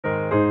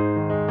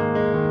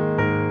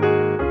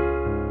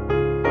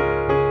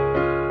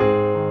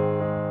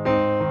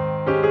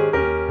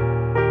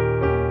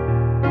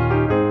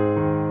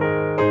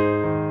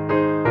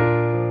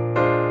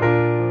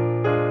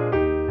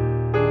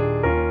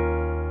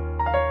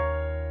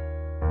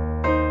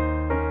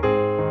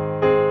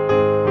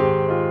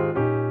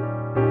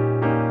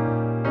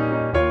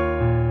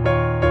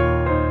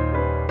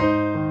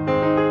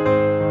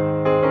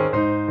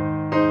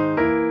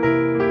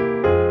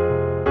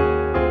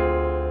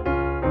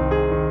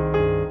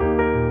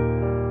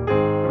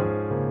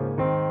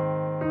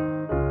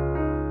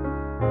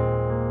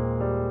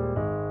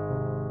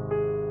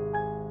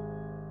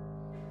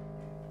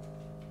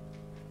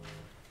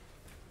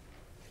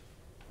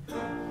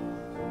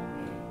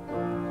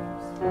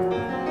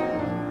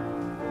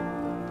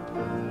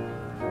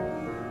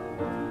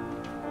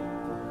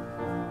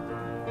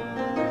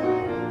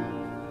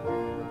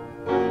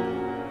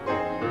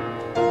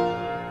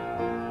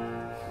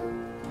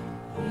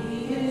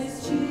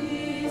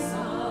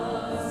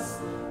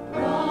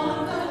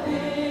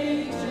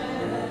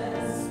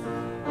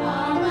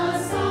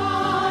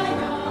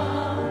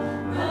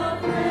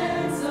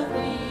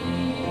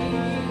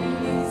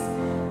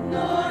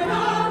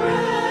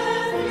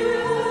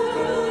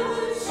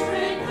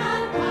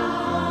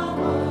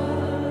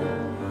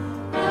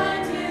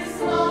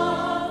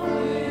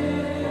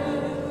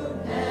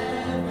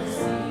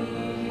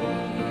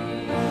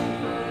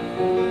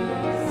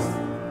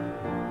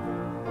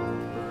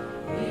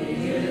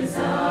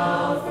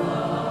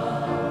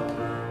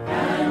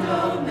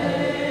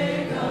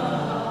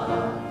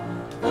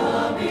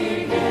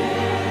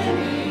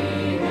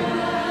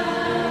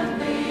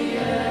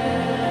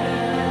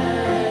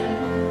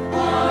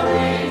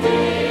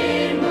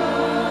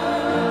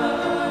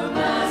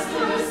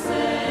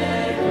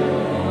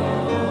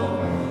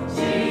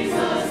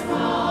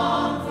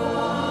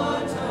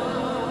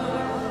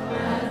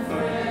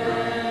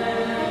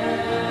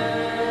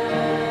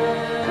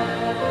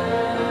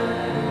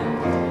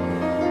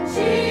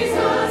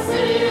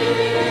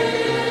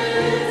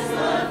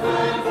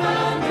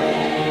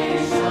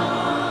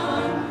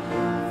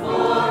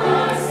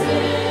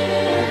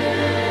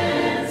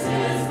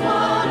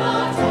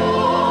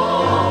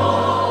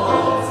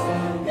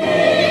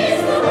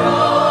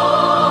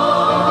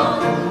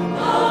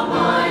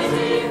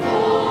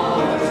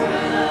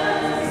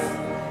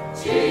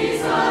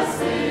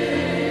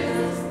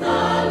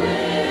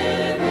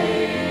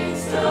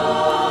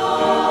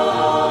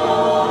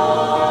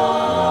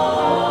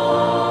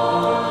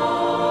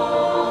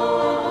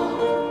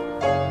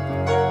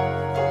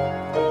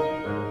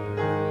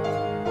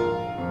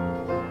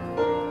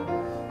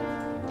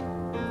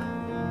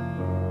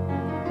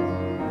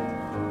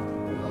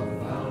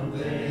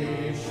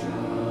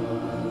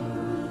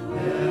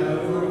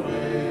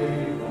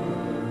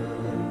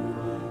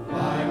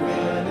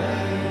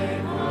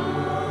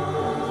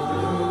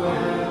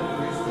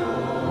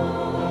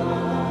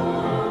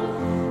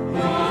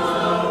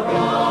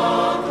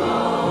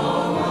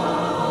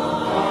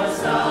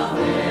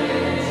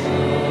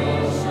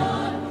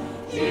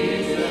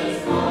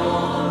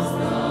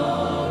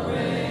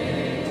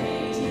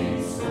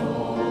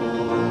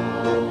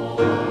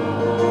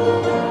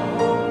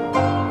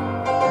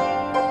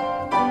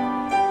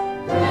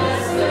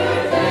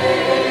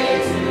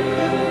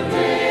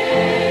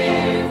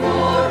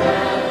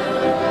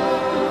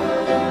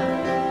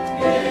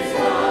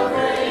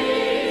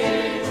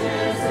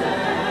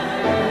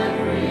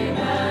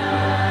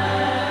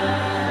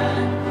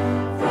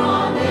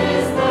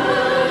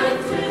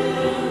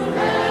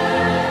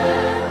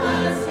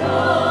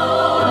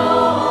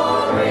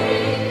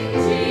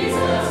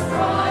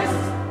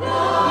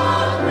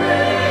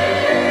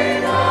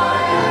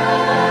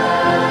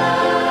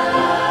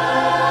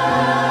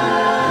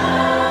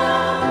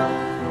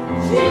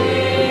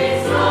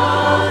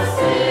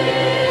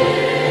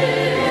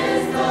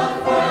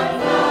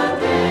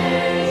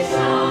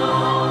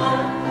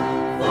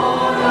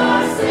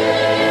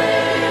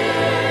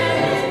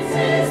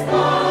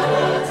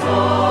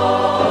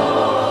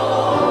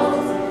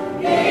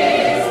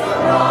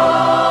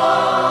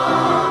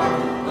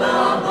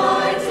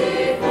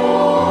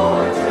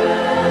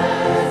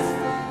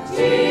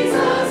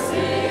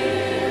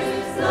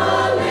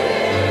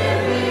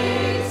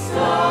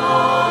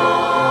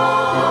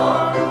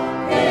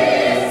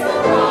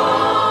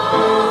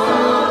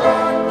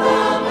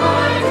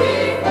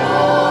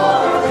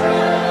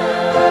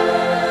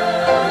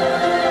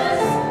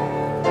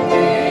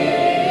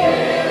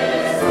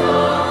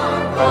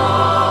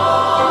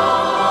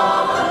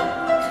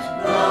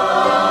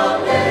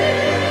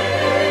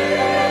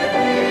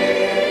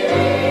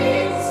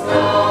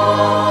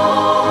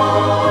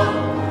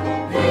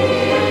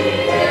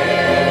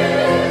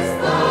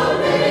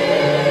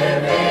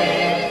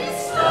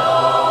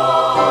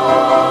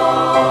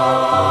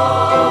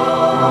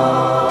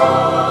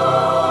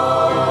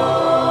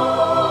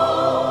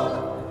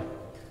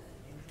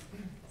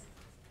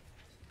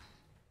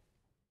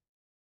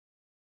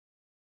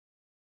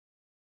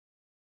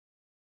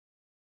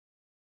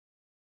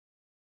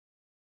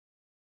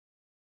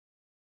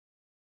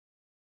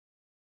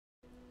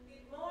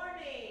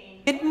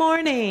Good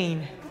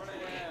morning.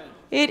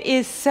 It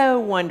is so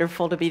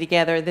wonderful to be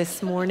together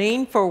this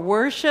morning for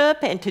worship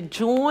and to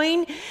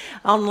join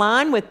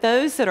online with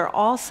those that are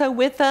also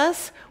with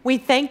us. We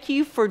thank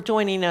you for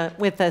joining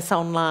with us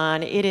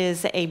online. It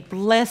is a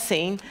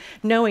blessing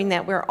knowing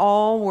that we're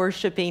all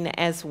worshiping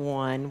as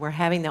one. We're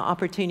having the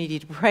opportunity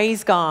to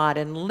praise God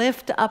and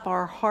lift up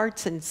our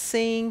hearts and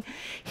sing,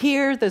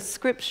 hear the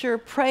scripture,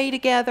 pray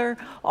together.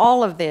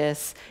 All of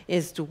this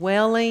is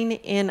dwelling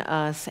in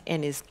us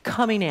and is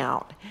coming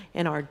out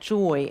in our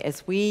joy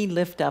as we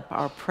lift up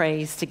our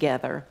praise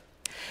together.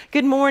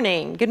 Good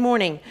morning. Good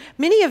morning.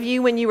 Many of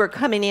you, when you were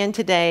coming in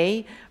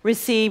today,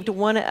 received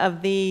one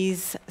of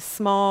these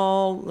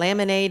small,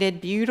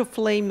 laminated,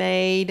 beautifully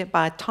made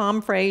by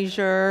Tom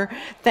Frazier.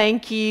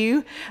 Thank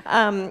you.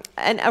 And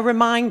a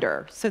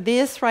reminder. So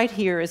this right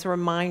here is a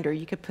reminder.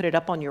 You could put it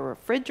up on your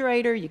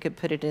refrigerator. You could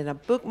put it in a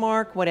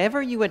bookmark,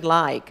 whatever you would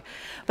like.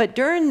 But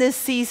during this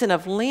season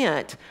of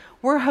Lent,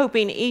 we're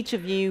hoping each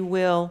of you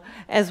will,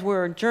 as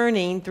we're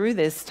journeying through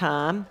this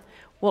time,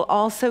 will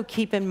also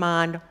keep in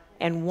mind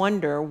and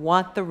wonder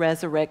what the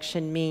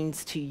resurrection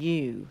means to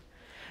you.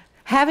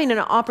 Having an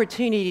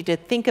opportunity to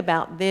think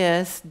about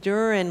this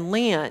during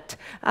Lent,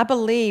 I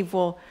believe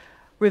will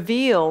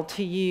reveal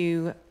to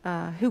you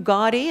who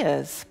God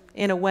is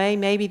in a way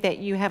maybe that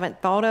you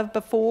haven't thought of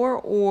before,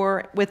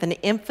 or with an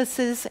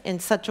emphasis in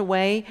such a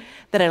way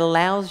that it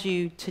allows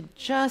you to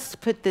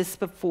just put this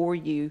before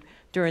you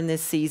during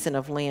this season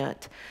of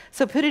Lent.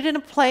 So put it in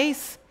a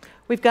place.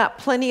 We've got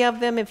plenty of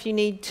them if you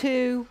need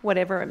to,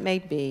 whatever it may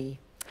be.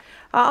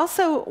 I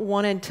also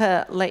wanted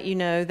to let you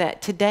know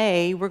that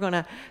today we're going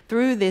to,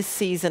 through this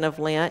season of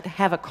Lent,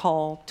 have a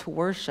call to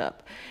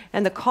worship.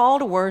 And the call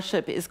to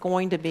worship is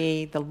going to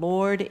be, the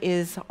Lord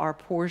is our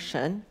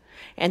portion.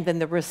 And then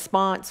the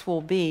response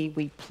will be,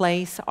 we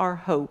place our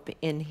hope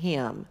in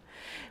Him.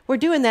 We're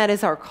doing that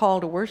as our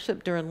call to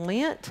worship during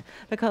Lent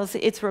because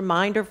it's a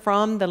reminder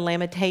from the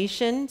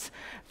Lamentations,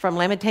 from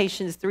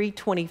Lamentations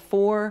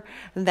 3:24,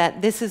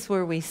 that this is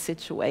where we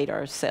situate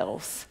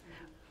ourselves.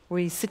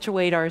 We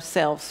situate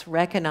ourselves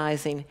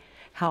recognizing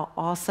how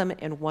awesome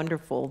and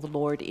wonderful the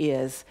Lord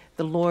is.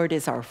 The Lord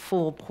is our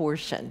full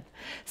portion.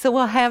 So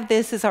we'll have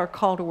this as our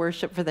call to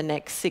worship for the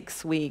next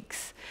 6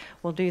 weeks.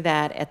 We'll do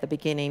that at the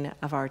beginning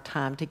of our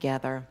time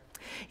together.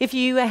 If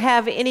you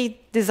have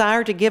any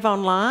desire to give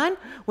online,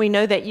 we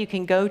know that you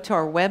can go to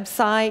our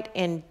website,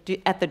 and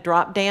at the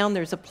drop down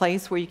there's a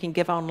place where you can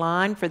give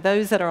online. For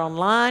those that are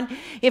online,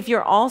 if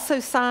you're also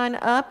sign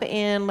up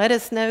and let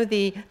us know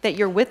that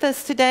you're with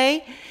us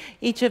today,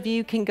 each of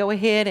you can go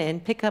ahead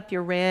and pick up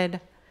your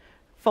red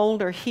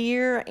folder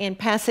here and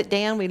pass it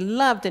down. We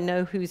love to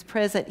know who's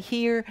present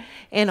here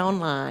and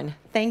online.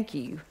 Thank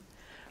you.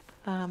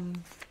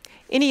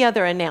 Any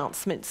other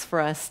announcements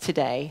for us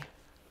today?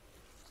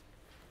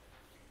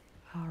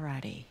 All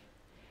righty.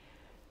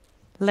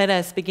 Let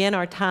us begin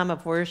our time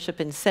of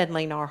worship and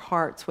settling our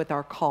hearts with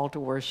our call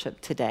to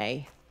worship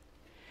today.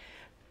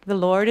 The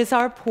Lord is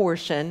our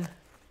portion.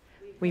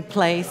 We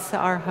place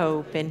our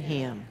hope in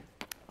Him.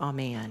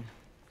 Amen.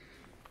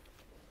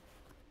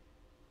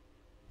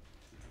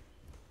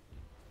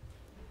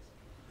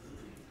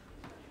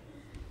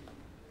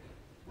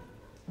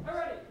 All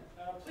righty.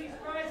 Please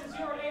rise as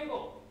you are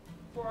able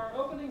for our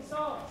opening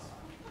songs.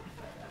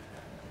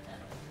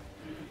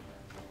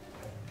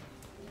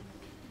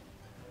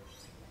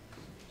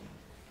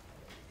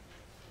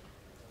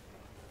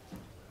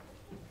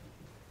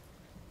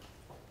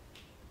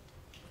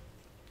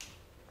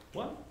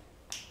 One,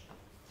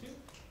 two,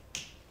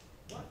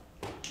 one,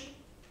 two, three.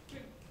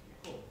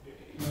 Cool.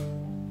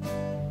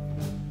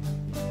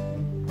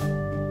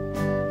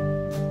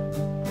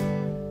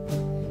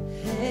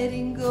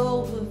 Letting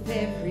go of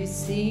every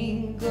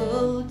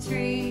single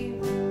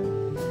dream,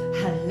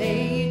 I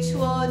lay each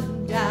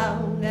one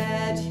down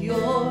at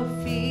your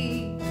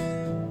feet.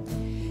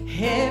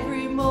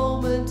 Every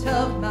moment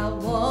of my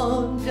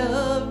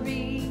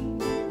wandering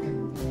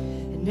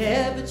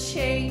never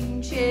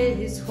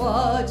changes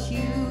what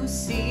you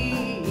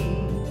see.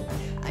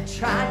 I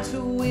tried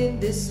to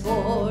win this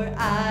war,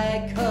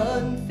 I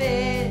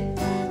confess.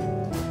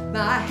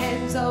 My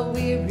hands are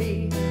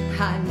weary,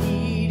 I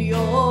need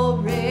your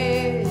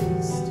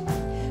rest.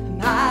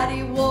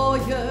 Mighty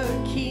warrior,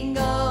 king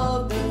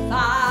of the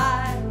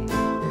fight.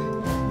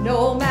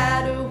 No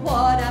matter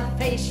what I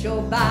face,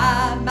 you're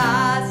by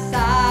my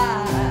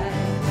side.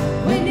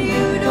 When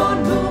you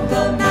don't move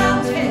the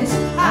mountains,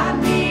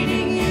 I'm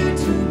needing you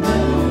to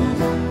move.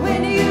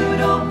 When you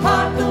don't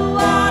part the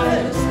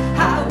waters,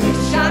 I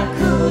wish I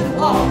could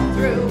walk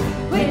through.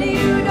 When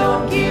you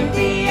don't give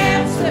the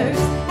answers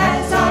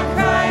as I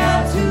cry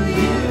out to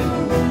you,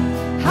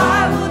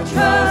 I will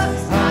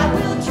trust, I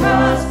will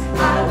trust,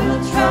 I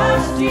will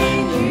trust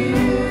in you.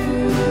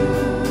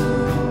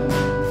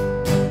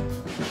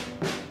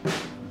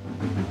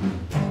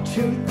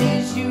 Truth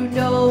is, you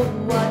know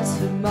what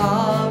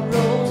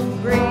tomorrow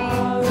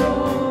brings.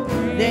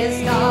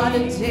 There's not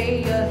a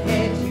day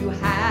ahead you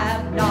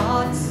have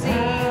not seen.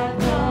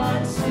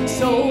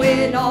 So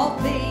in all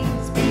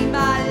things, be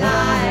my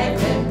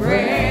life and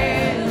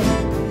breath.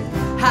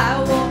 I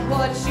want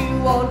what you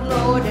want,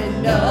 Lord,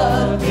 and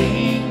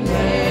nothing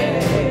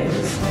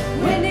less.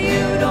 When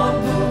you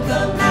don't move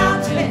the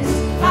mountains,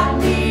 I'm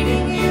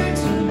needing you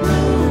to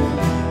move.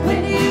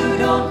 When you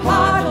don't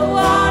part the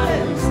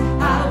waters,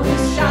 I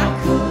wish I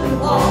could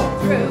walk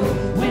through.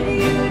 When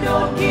you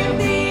don't give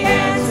the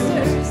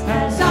answers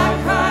as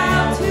I cry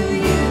out to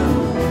you,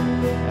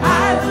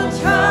 I will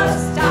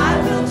trust, I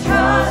will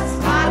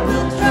trust, I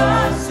will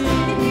trust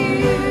in you.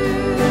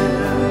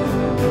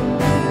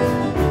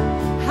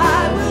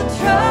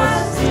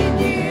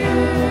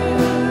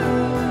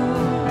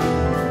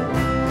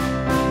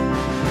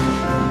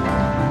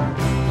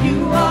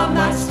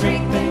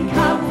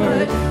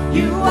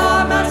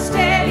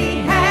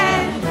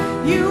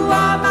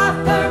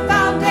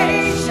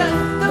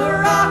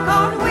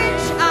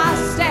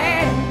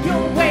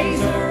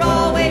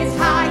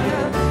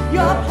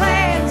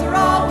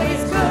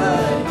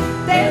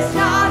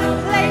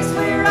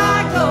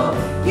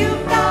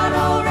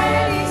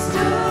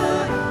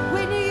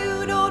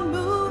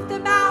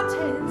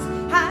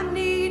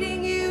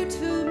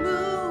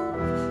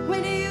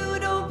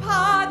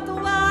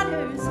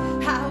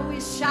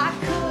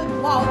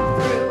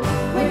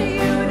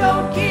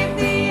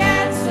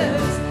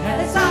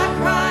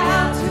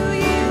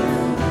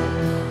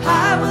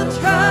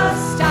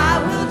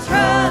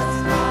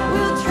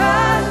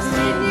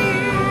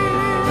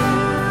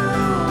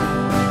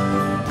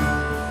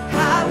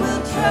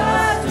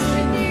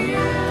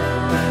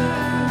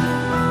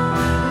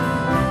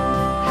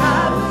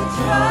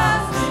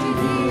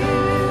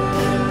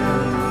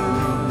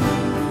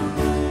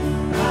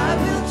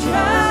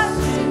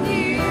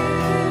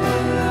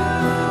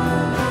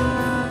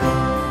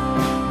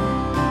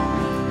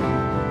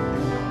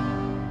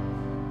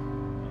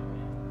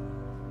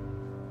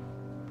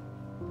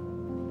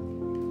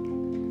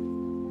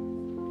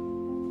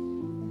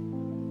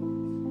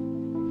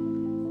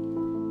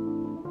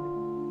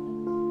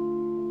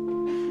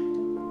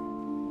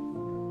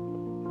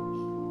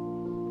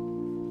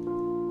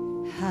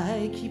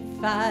 I keep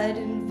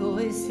fighting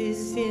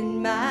voices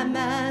in my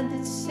mind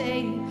that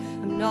say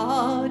I'm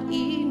not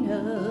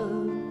enough.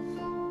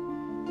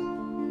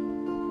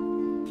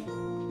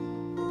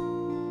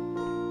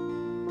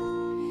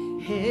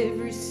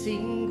 Every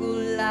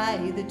single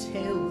lie that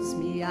tells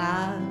me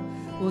I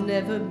will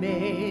never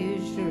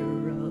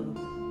measure up.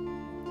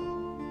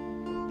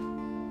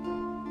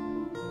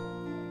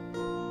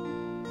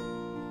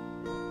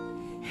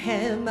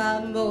 Am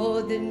I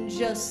more than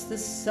just the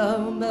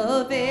sum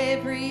of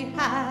every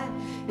high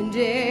and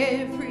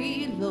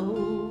every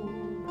low?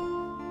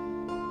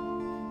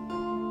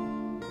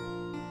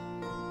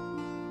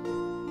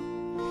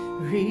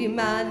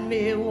 Remind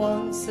me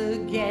once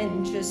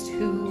again just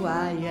who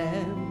I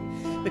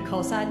am,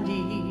 because I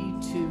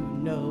need to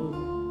know.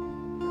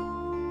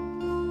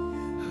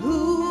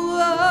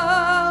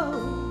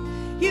 Oh,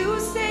 you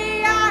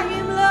say I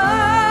am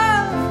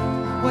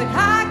loved when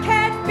I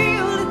can't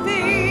feel a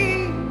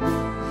thing,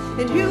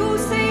 and you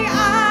say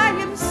I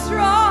am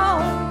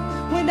strong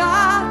when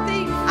I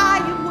think I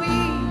am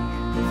weak,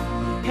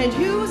 and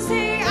you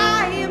say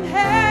I am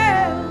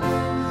held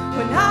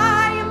when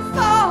I am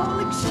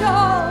falling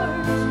short,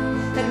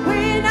 and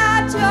when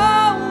I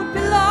don't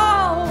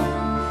belong,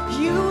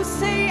 you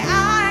say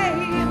I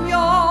am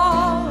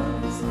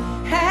yours,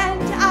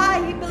 and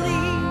I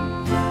believe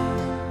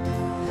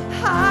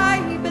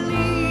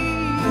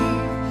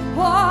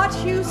what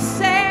you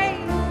say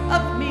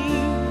of me.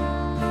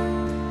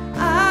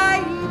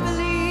 I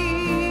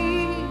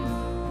believe.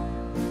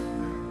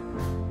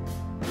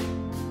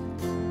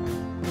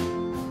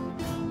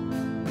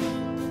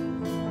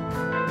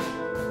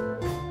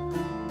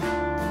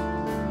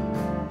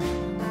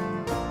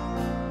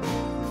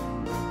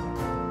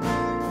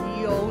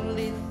 The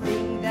only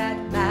thing that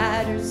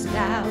matters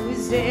now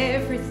is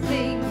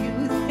everything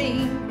you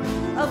think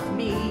of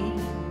me.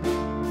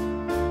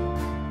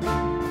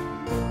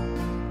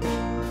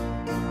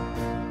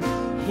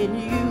 In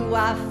you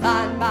I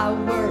find my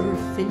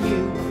worth, in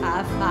you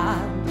I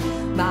find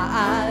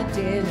my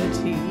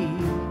identity.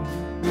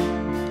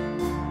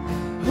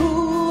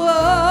 Ooh,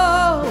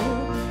 oh,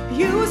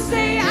 you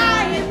say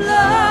I am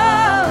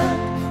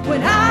loved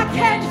when I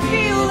can't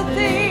feel a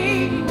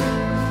thing.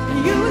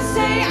 You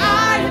say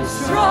I am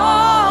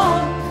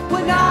strong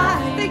when I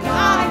think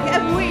I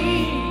am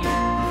weak.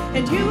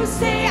 And you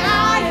say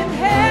I am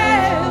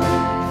held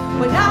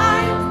when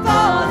I am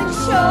falling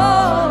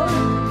short.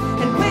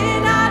 And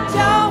when I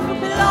don't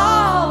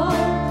belong,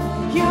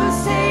 you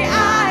say I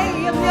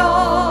am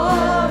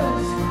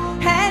yours.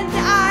 And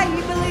I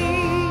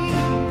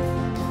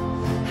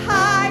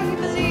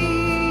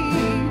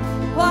believe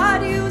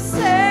what you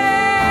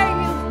say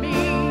of me.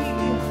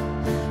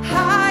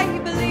 I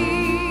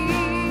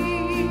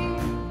believe.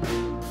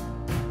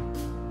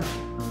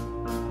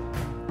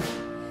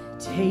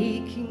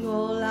 Taking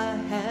all I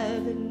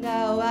have and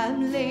now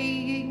I'm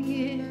laying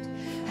it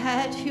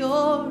at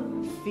your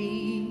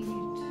feet.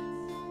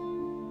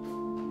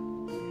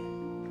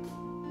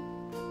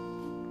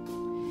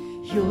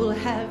 You'll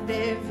have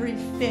every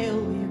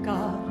failure,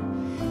 God.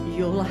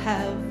 You'll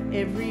have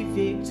every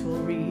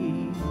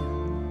victory.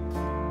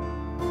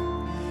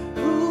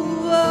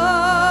 Ooh,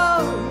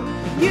 oh,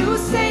 you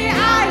say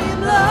I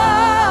am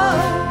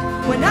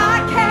loved when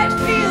I can't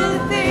feel a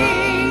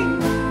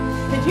thing.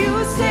 And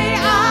you say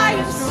I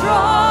am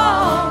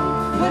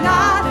strong when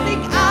I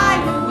think I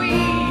am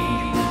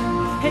weak.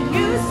 And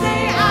you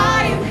say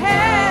I am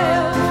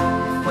held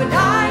when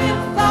I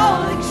am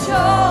falling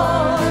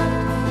short.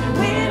 And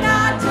when I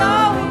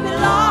don't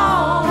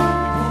belong,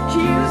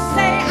 you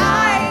say I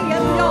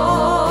am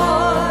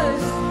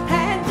yours.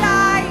 And I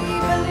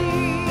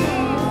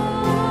believe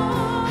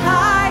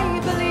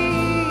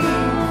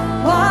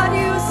what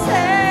you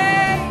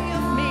say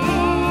of me.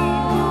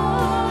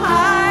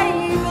 I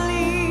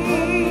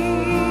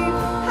believe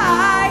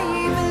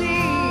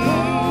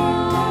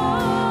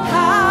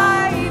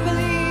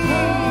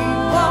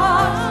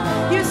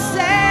what you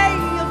say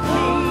of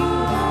me.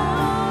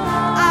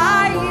 I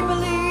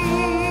believe.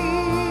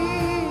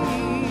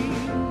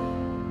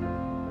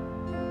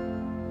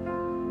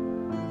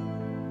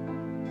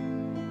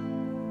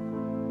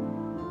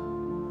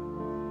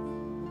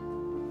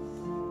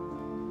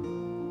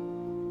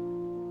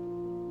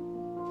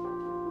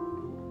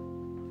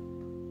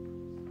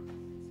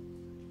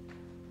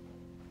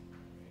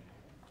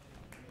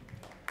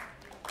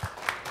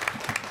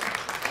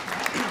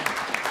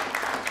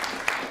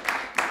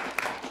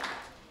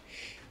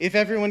 If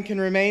everyone can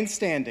remain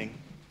standing,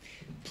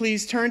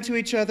 please turn to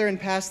each other and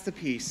pass the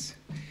peace.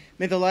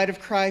 May the light of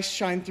Christ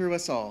shine through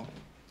us all.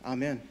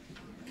 Amen.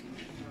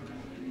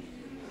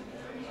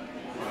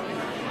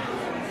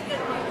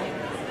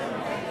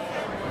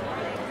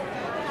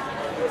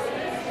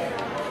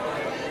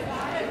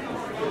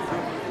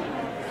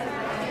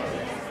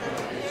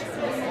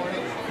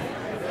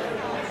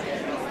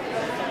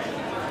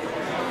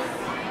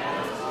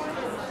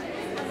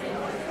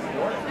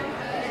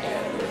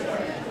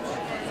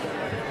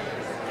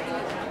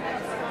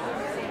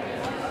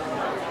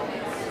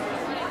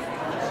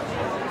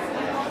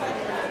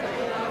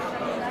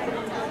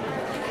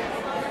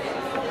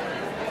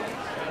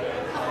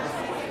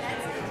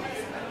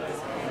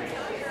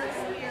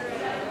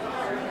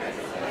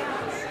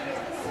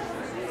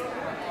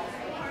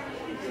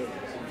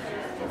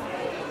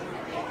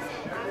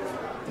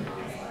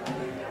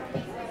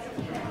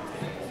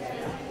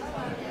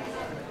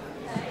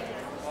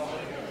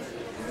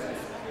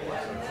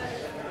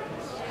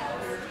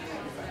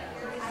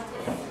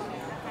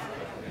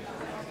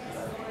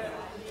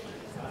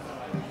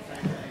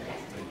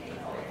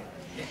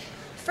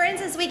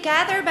 Friends, as we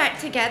gather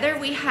back together,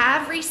 we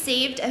have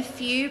received a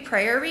few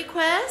prayer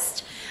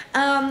requests.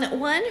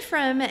 One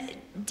from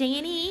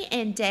Danny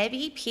and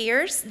Debbie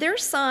Pierce, their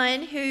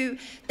son, who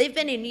they've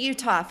been in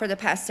Utah for the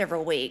past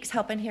several weeks,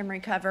 helping him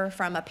recover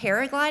from a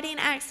paragliding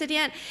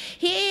accident.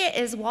 He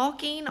is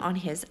walking on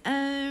his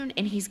own,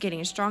 and he's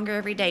getting stronger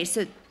every day.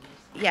 So,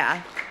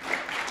 yeah.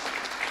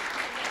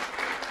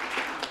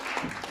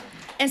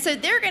 And so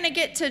they're going to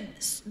get to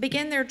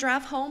begin their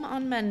drive home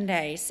on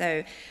Monday.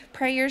 So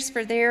prayers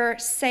for their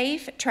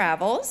safe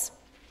travels.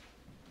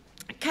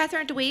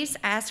 Catherine DeWeese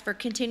asked for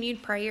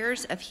continued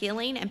prayers of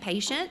healing and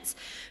patience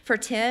for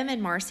Tim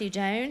and Marcy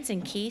Jones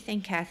and Keith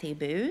and Kathy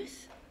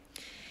Booth.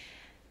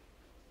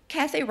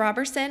 Kathy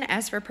Robertson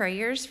asked for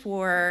prayers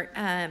for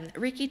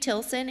Ricky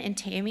Tilson and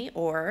Tammy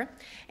Orr,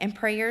 and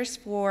prayers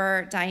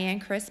for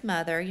Diane Chris'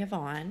 mother,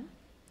 Yvonne.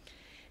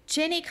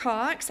 Jenny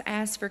Cox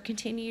asked for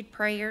continued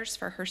prayers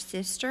for her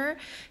sister,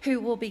 who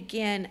will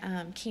begin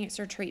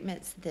cancer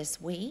treatments this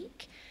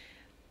week.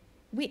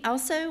 We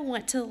also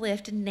want to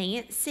lift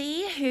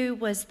Nancy, who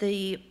was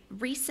the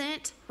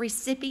recent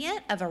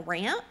recipient of a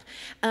ramp,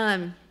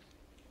 and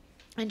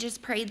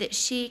just pray that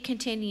she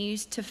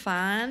continues to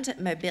find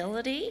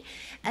mobility.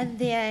 And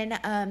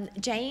then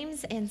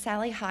James and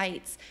Sally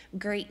Heights'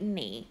 great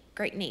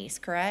niece,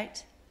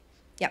 correct?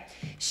 Yep.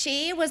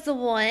 She was the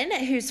one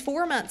who's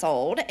 4 months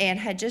old and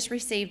had just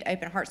received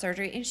open heart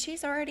surgery, and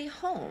she's already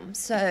home.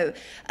 So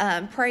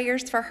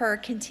prayers for her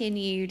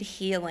continued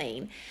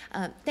healing.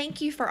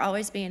 Thank you for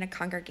always being a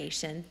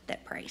congregation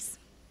that prays.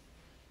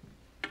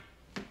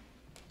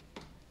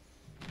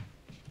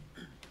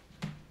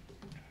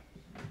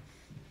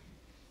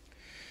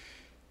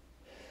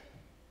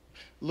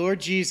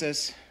 Lord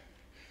Jesus,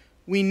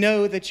 we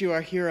know that you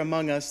are here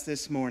among us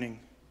this morning,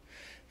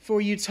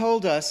 for you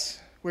told us,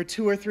 where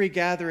 2 or 3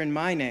 gather in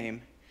my name,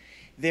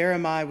 there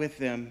am I with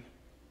them.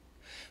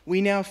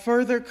 We now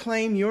further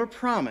claim your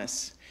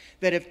promise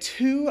that if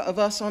 2 of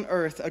us on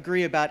earth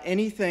agree about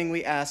anything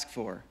we ask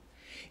for,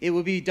 it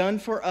will be done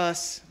for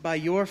us by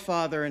your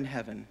Father in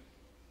heaven.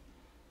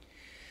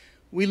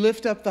 We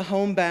lift up the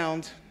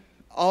homebound,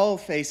 all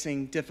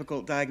facing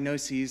difficult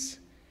diagnoses,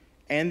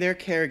 and their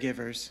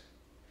caregivers.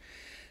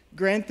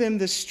 Grant them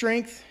the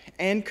strength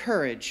and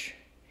courage,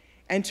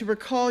 and to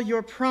recall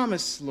your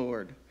promise,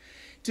 Lord,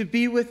 to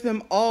be with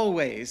them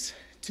always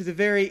to the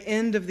very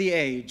end of the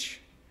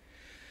age.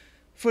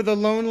 For the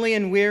lonely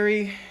and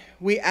weary,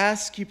 we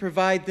ask you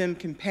provide them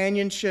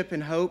companionship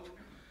and hope,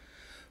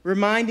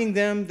 reminding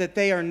them that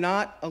they are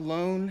not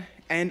alone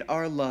and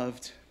are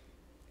loved.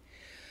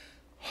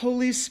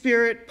 Holy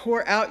Spirit,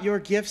 pour out your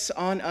gifts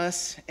on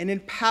us and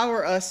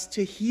empower us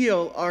to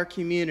heal our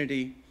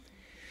community.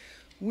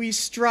 We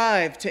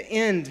strive to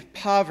end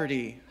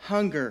poverty,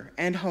 hunger,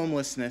 and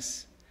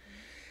homelessness.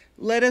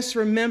 Let us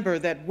remember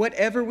that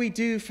whatever we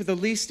do for the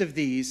least of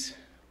these,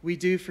 we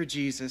do for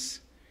Jesus.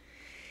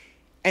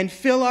 And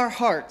fill our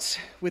hearts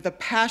with a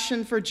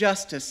passion for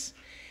justice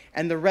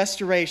and the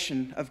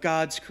restoration of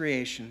God's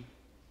creation.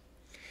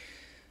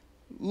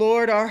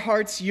 Lord, our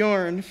hearts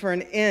yearn for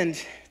an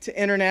end to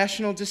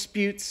international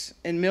disputes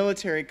and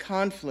military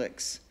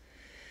conflicts.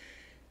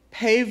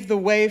 Pave the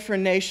way for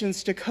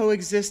nations to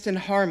coexist in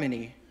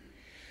harmony,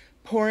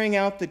 pouring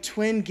out the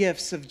twin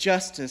gifts of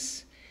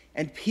justice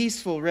and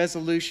peaceful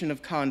resolution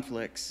of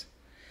conflicts.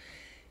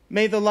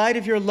 May the light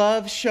of your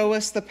love show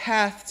us the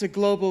path to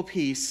global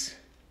peace.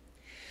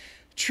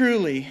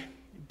 Truly,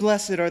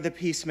 blessed are the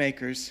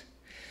peacemakers,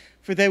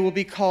 for they will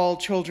be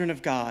called children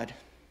of God.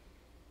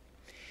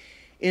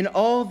 In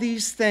all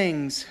these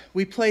things,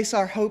 we place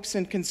our hopes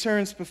and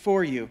concerns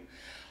before you,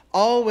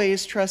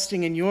 always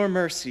trusting in your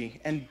mercy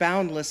and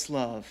boundless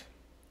love.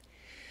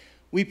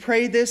 We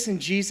pray this in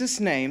Jesus'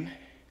 name,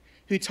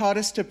 who taught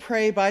us to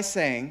pray by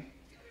saying,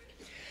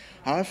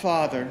 Our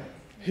Father,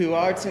 who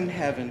art in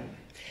heaven,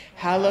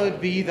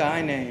 hallowed be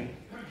thy name.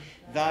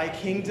 Thy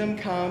kingdom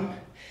come,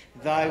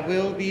 thy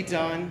will be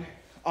done,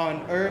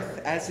 on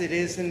earth as it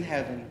is in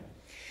heaven.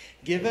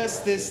 Give us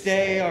this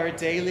day our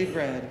daily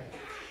bread,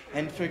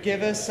 and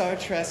forgive us our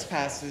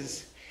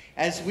trespasses,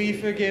 as we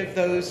forgive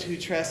those who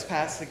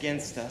trespass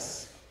against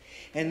us.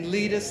 And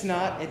lead us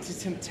not into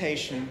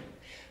temptation,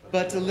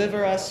 but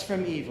deliver us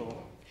from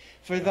evil.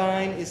 For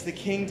thine is the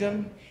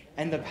kingdom,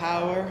 and the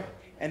power,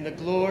 and the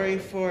glory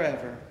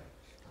forever.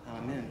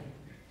 Amen.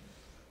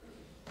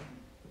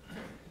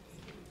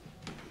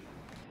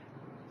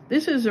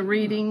 This is a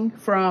reading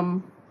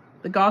from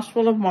the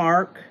Gospel of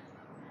Mark,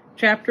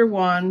 chapter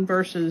 1,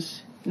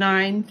 verses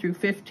 9 through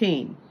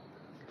 15.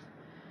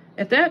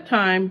 At that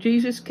time,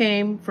 Jesus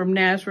came from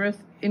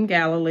Nazareth in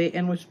Galilee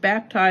and was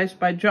baptized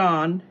by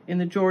John in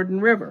the Jordan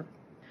River.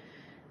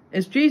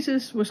 As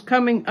Jesus was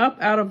coming up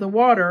out of the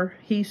water,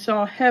 he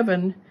saw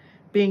heaven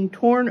being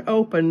torn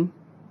open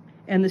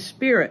and the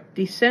Spirit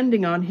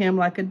descending on him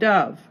like a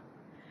dove.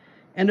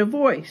 And a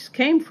voice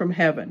came from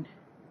heaven,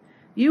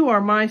 You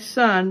are my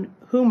Son,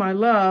 whom I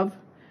love.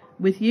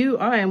 With you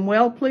I am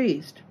well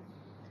pleased.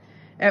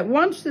 At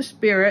once the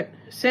Spirit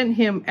sent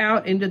him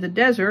out into the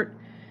desert,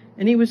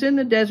 and he was in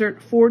the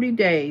desert 40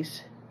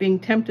 days, being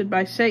tempted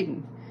by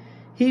Satan.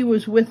 he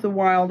was with the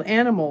wild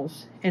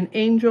animals, and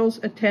angels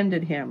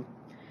attended him.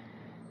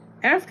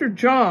 After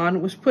John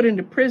was put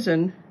into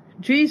prison,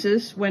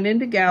 Jesus went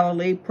into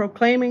Galilee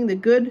proclaiming the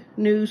good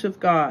news of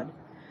God.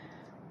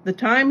 The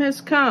time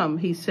has come,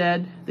 he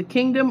said. The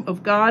kingdom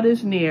of God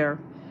is near.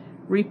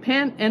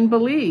 Repent and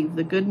believe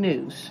the good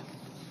news.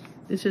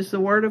 This is the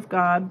word of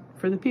God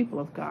for the people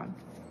of God.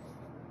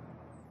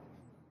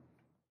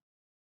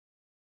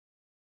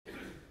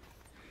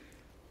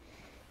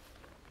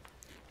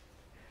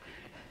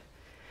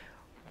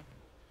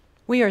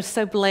 We are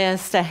so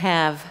blessed to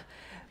have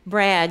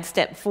Brad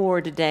step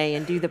forward today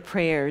and do the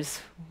prayers.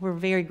 We're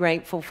very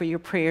grateful for your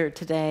prayer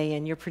today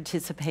and your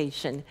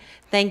participation.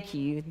 Thank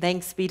you.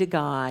 Thanks be to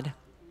God.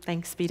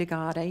 Thanks be to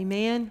God.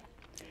 Amen.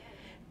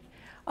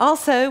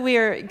 Also, we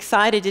are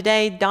excited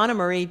today. Donna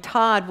Marie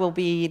Todd will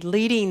be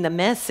leading the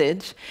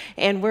message,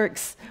 and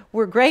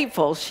we're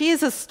grateful. She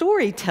is a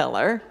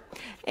storyteller,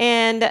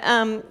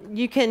 and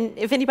you can,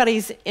 if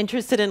anybody's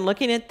interested in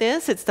looking at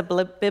this, it's the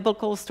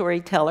Biblical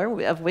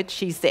Storyteller, of which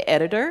she's the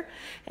editor,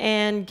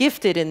 and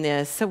gifted in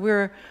this. So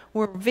we're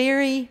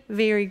very,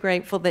 very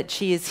grateful that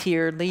she is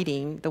here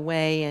leading the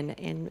way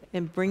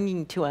and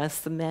bringing to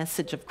us the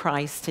message of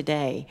Christ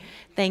today.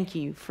 Thank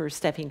you for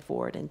stepping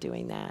forward and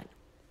doing that.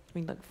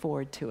 We look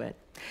forward to it.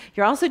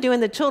 You're also doing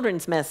the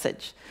children's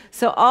message.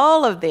 So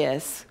all of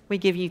this, we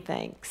give you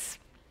thanks.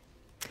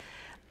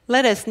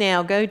 Let us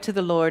now go to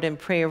the Lord in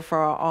prayer for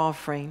our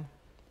offering.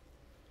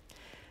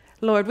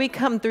 Lord, we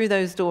come through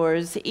those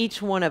doors,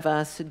 each one of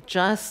us,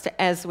 just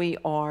as we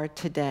are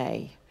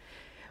today.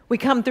 We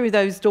come through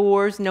those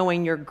doors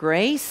knowing your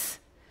grace,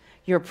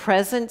 your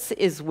presence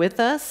is with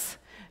us,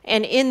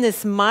 and in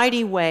this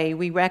mighty way,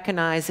 we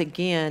recognize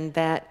again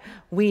that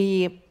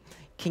we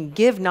can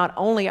give not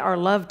only our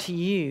love to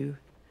you,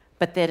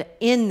 but that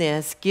in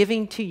this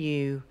giving to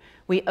you,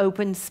 we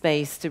open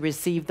space to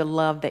receive the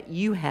love that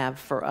you have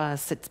for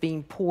us that's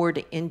being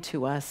poured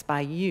into us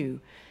by you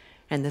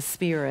and the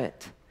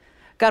Spirit.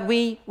 God,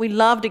 we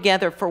love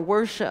together for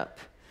worship.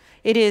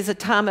 It is a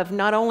time of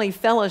not only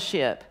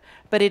fellowship,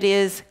 but it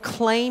is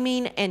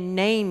claiming and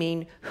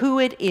naming who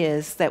it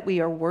is that we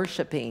are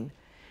worshiping.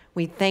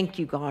 We thank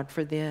you, God,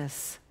 for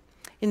this.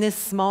 In this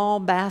small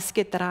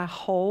basket that I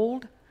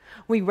hold,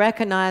 we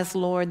recognize,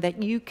 Lord,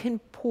 that you can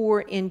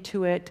pour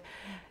into it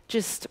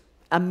just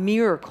a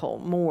miracle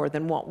more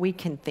than what we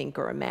can think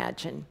or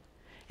imagine.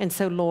 And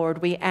so,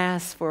 Lord, we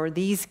ask for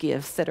these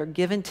gifts that are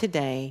given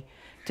today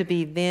to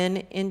be then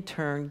in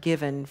turn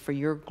given for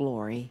your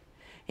glory.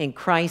 In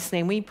Christ's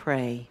name we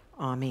pray.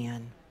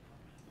 Amen.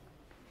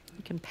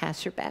 You can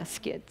pass your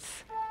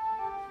baskets.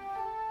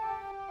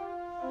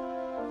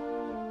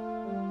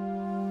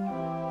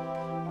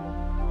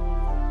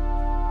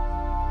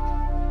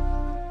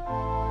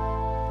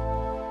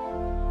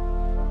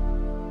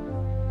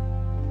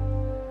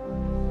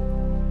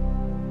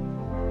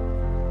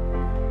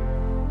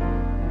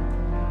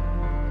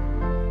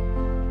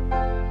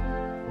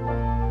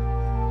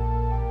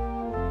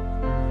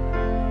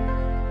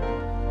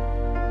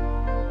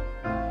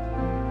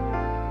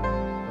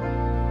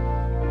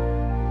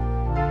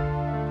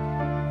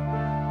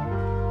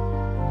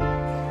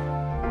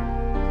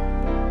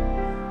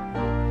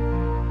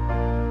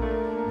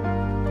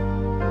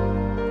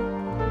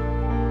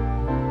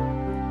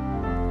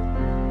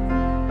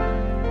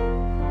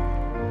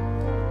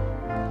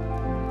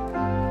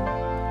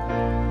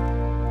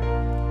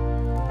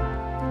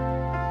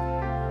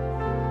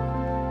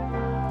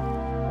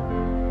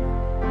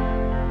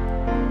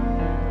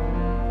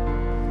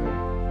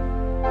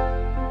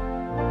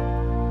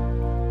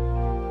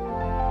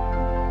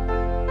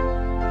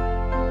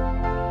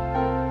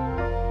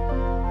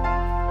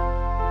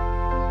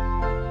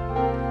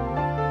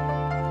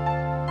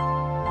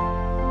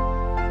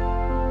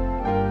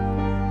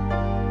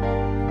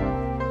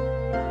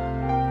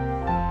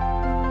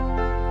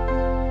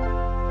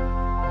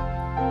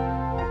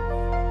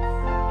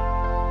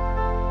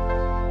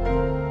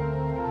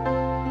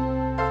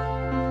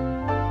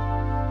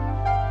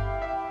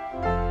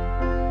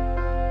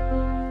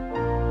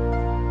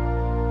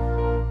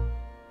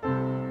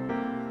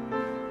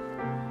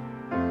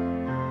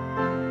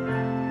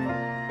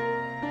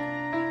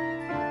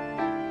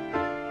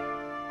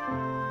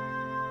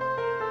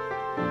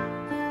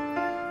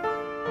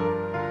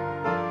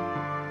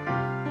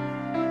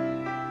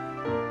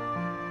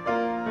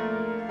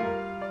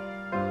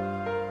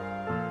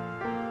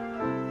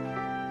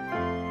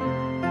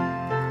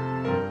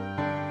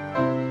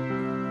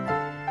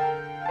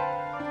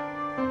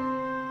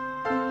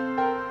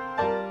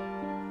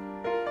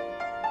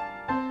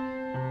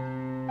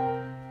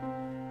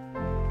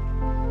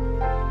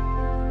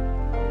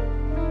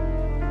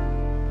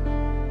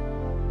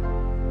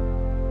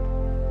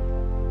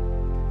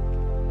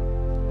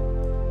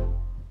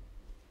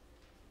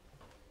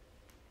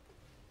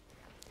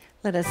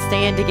 Let us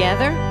stand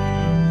together.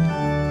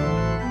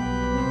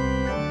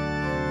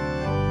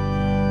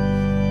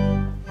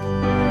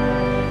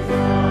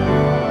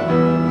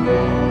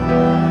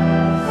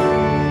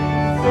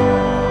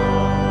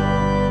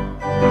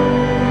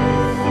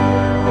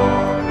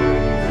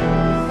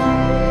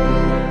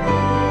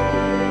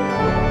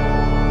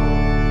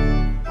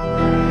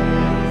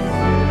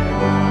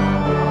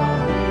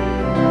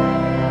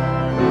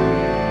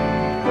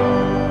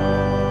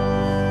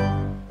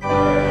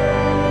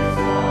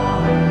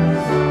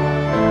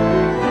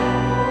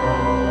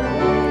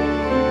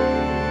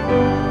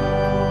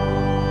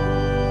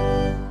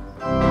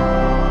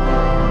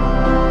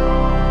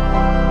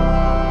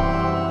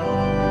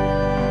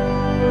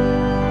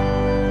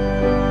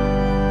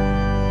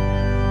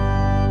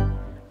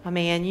 come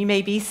in. You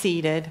may be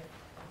seated.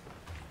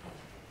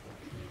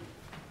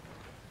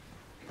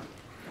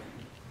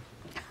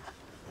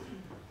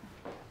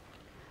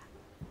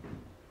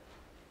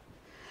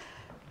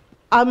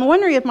 I'm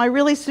wondering if my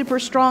really super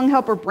strong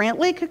helper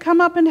Brantley could come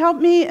up and help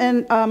me.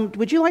 And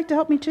would you like to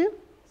help me too?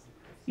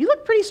 You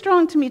look pretty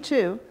strong to me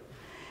too.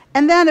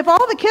 And then if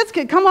all the kids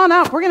could come on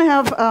up, we're going to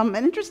have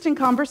an interesting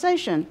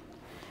conversation.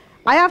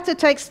 I have to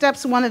take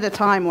steps one at a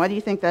time. Why do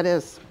you think that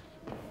is?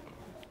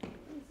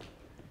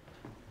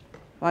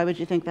 Why would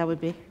you think that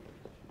would be?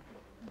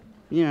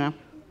 You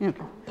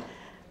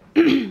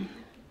know.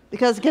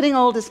 Because getting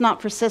old is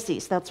not for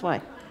sissies, that's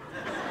why.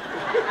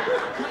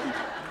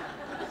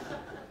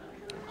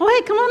 Oh,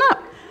 hey, come on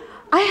up.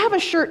 I have a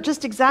shirt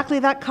just exactly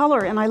that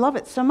color, and I love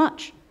it so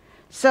much.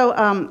 So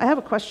I have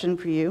a question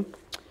for you.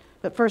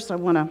 But first, I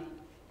want to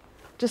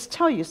just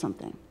tell you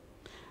something.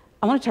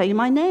 I want to tell you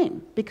my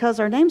name, because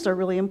our names are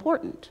really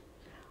important.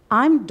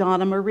 I'm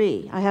Donna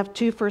Marie. I have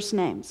 2 first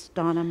names,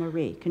 Donna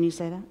Marie. Can you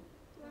say that?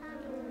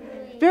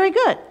 Marie. Very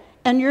good.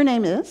 And your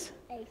name is?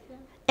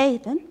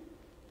 Ethan.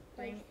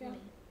 Ethan.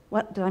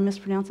 What? Did I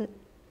mispronounce it?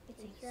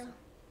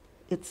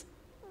 It's.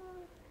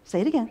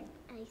 Say it again.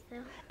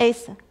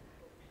 Asa.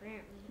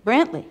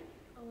 Brantley.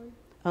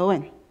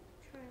 Owen.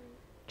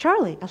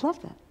 Charlie. I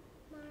love that.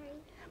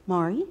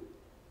 Mari.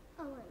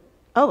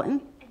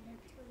 Owen.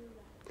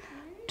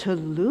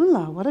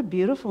 Tallulah. What a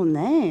beautiful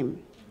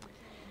name.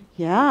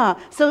 Yeah.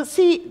 So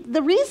see,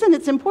 the reason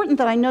it's important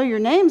that I know your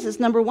names is,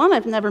 number one,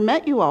 I've never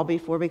met you all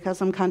before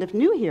because I'm kind of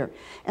new here.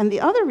 And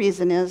the other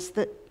reason is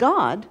that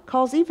God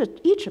calls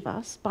each of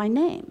us by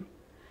name.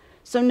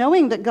 So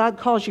knowing that God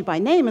calls you by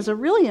name is a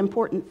really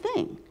important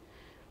thing.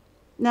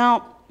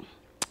 Now,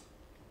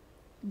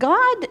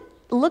 God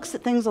looks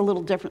at things a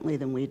little differently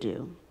than we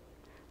do.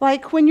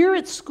 Like when you're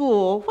at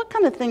school, what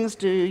kind of things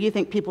do you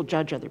think people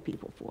judge other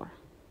people for?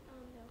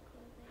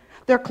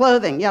 Their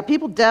clothing. Yeah,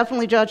 people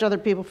definitely judge other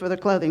people for their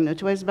clothing. No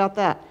two ways about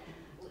that.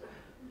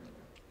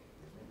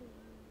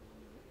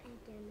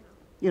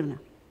 You don't know.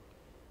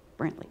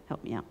 Brantley,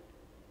 help me out.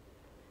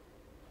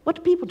 What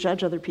do people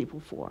judge other people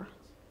for?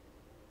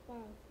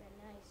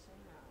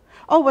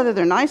 Oh, whether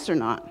they're nice or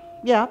not.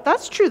 Yeah,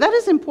 that's true. That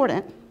is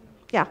important.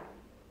 Yeah.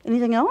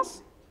 Anything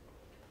else?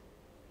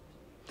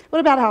 What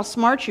about how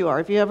smart you are?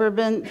 Have you ever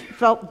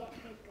felt,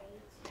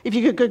 if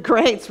you get good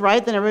grades,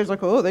 right? Then everybody's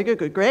like, oh, they get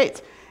good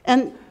grades.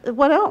 And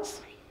what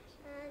else?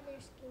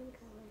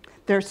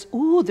 Their skin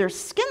color. Their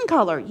skin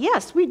color.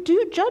 Yes, we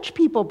do judge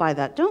people by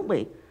that, don't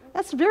we?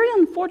 That's very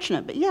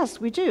unfortunate, but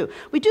yes, we do.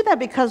 We do that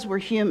because we're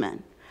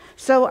human.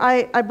 So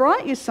I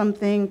brought you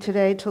something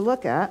today to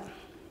look at.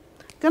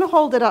 I'm going to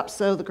hold it up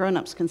so the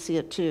grown-ups can see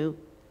it too.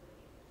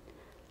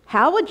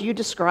 How would you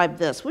describe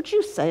this? What would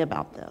you say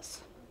about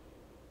this?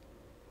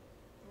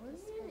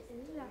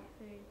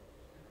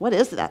 What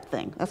is that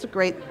thing? That's a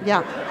great,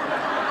 yeah.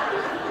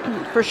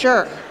 For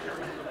sure.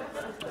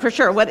 For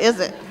sure, what is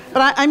it?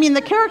 But I mean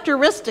the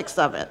characteristics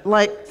of it.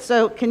 Like,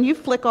 so can you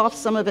flick off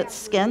some of its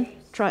skin?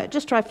 Try it.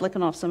 Just try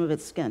flicking off some of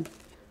its skin.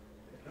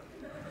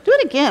 Do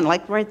it again,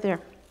 like right there.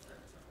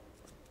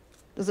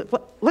 Does it,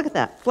 look at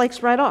that,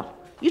 flakes right off.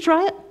 You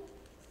try it.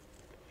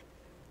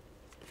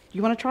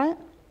 You want to try it?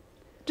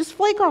 Just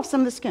flake off some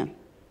of the skin.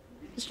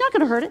 It's not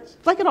going to hurt it.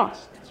 Flick it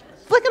off.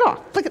 Flick it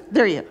off. Flick it.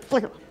 There you go.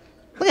 Flick it off.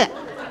 Look at it.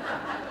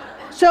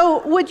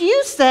 So would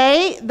you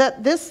say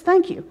that this,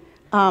 thank you.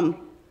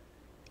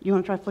 You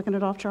want to try flicking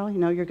it off, Charlie?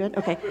 No, you're good?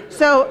 Okay.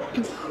 So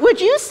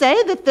would you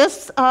say that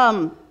this,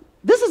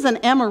 this is an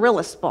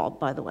amaryllis bulb,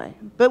 by the way,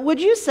 but would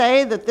you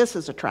say that this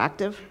is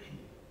attractive?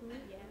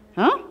 Yeah.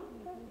 Huh?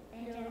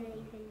 I don't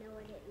even know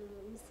what it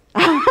means.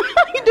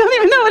 You don't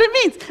even know what it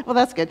means. Well,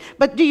 that's good.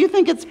 But do you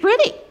think it's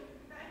pretty?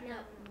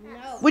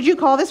 No. Would you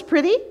call this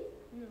pretty?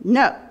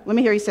 No. Let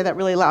me hear you say that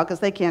really loud because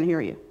they can't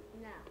hear you.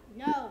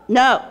 No.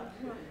 No.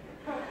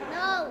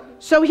 No.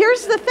 So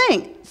here's the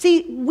thing.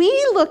 See, we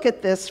look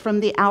at this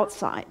from the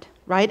outside,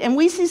 right? And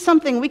we see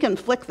something, we can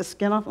flick the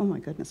skin off. Oh my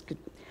goodness.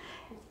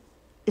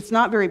 It's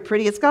not very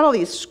pretty. It's got all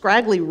these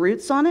scraggly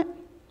roots on it,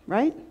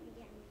 right?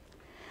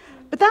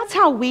 But that's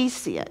how we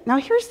see it. Now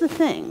here's the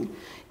thing.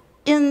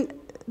 In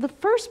the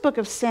first book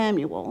of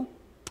Samuel,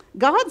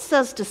 God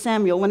says to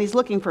Samuel when he's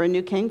looking for a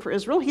new king for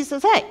Israel, he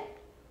says, hey,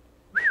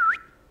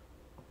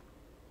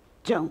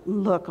 don't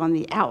look on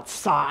the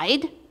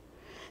outside.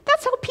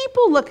 That's how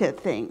people look at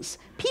things.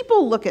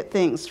 People look at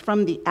things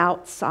from the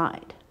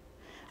outside.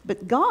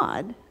 But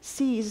God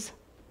sees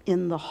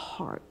in the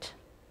heart.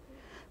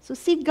 So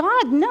see,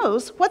 God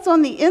knows what's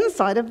on the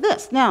inside of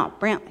this. Now,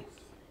 Brantley,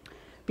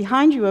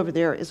 behind you over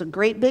there is a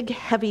great big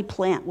heavy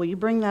plant. Will you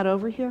bring that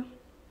over here,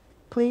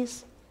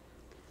 please?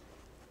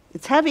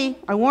 It's heavy.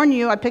 I warn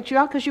you, I picked you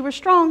out because you were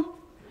strong.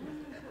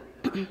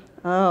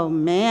 Oh,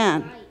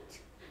 man.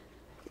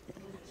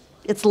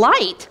 It's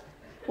light.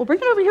 Well, bring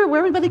it over here where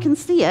everybody can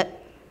see it.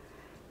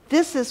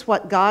 This is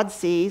what God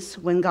sees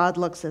when God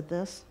looks at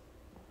this.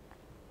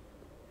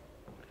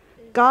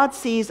 God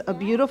sees a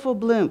beautiful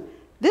bloom.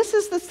 This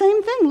is the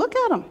same thing. Look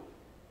at them.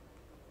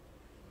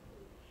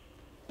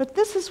 But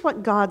this is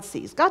what God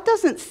sees. God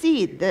doesn't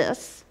see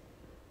this.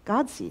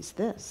 God sees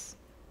this.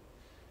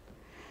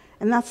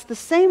 And that's the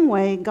same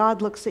way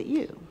God looks at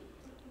you.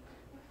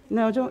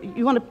 No, don't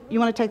you want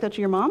to take that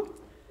to your mom?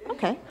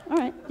 Okay, all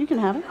right, you can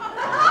have it.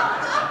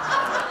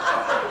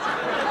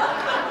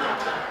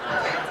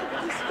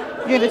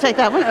 You're going to take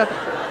that one? Okay.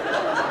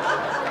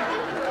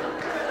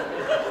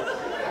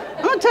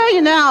 I'm going to tell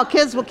you now,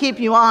 kids will keep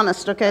you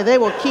honest, okay? They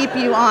will keep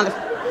you honest.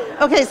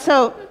 Okay,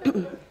 so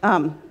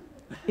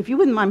if you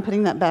wouldn't mind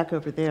putting that back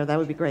over there, that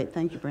would be great.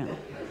 Thank you, Brandon.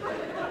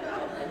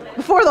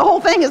 Before the whole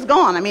thing is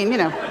gone, I mean, you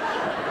know.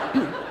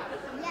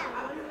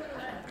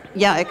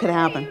 Yeah, it could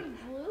happen.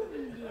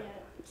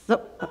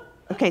 So,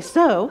 okay,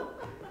 so,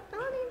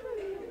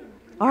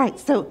 all right,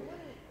 so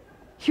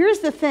here's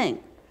the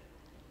thing.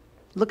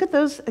 Look at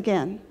those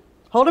again.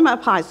 Hold them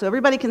up high so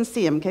everybody can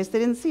see them in case they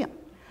didn't see them.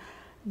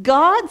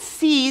 God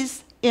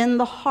sees in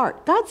the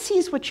heart. God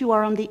sees what you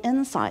are on the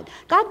inside.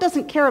 God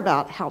doesn't care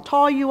about how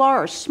tall you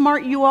are or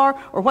smart you are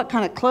or what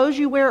kind of clothes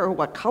you wear or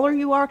what color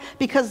you are,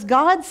 because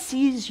God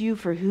sees you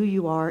for who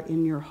you are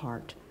in your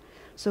heart.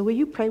 So will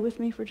you pray with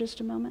me for just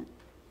a moment?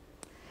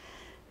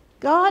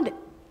 God,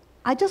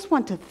 I just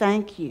want to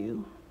thank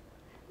you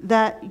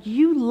that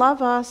you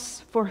love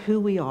us for who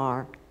we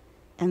are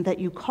and that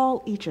you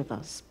call each of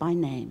us by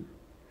name.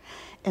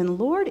 And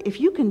Lord, if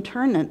you can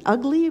turn an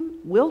ugly,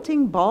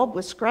 wilting bulb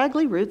with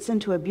scraggly roots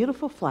into a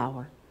beautiful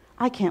flower,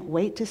 I can't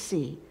wait to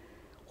see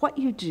what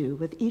you do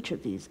with each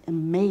of these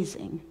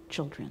amazing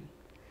children.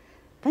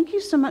 Thank you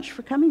so much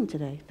for coming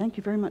today. Thank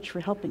you very much for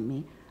helping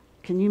me.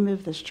 Can you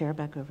move this chair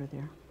back over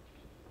there?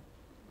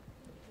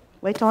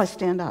 Wait till I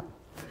stand up.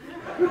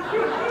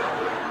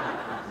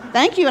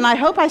 Thank you, and I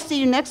hope I see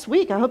you next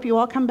week. I hope you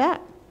all come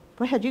back.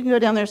 Go ahead, you can go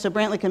down there so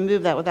Brantley can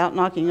move that without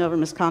knocking over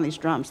Miss Connie's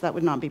drums. That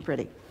would not be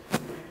pretty.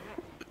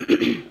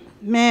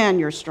 Man,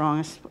 you're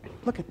strong.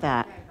 Look at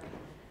that.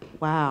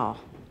 Wow.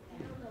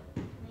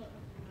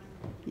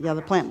 Yeah,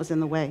 the plant was in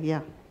the way, yeah.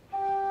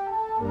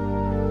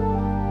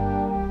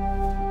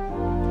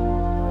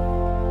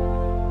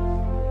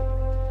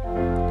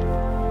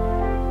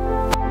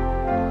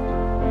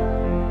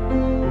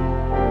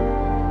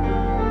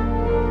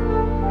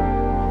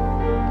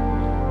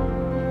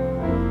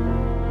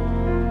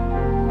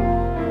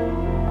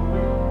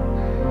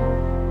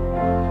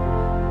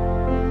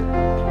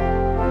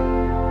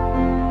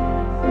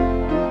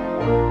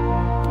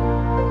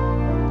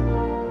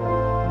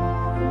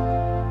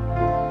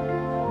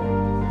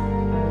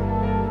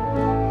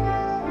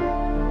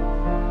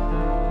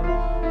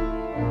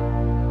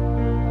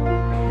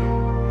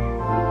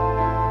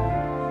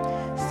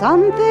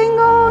 Something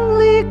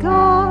only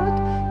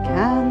God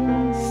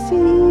can see.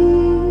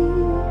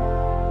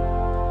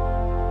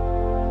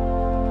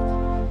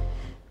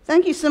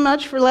 Thank you so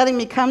much for letting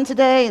me come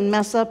today and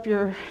mess up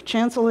your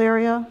chancel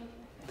area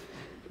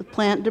with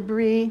plant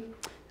debris.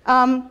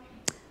 I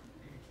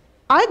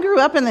grew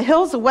up in the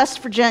hills of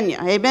West Virginia.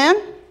 Amen?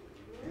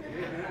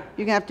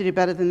 You're going to have to do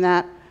better than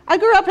that. I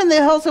grew up in the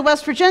hills of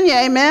West Virginia.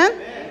 Amen?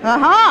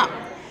 Uh-huh.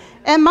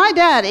 And my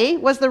daddy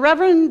was the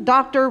Reverend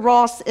Dr.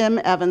 Ross M.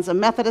 Evans, a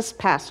Methodist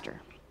pastor.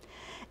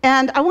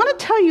 And I want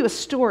to tell you a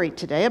story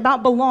today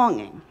about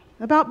belonging,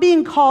 about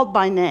being called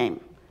by name,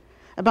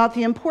 about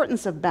the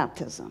importance of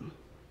baptism.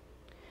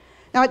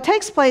 Now, it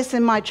takes place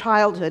in my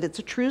childhood. It's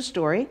a true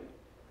story.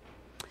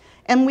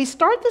 And we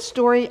start the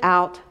story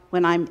out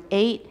when I'm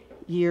 8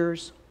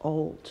 years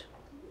old.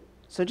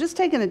 So just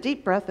taking a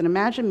deep breath and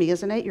imagine me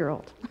as an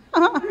 8-year-old.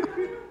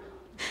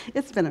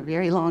 It's been a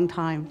very long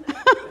time.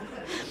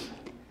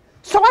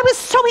 So I was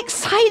so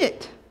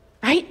excited,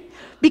 right?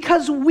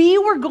 Because we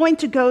were going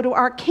to go to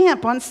our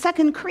camp on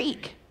Second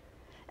Creek.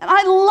 And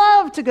I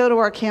loved to go to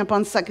our camp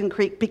on Second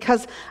Creek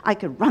because I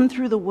could run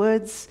through the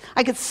woods,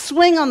 I could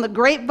swing on the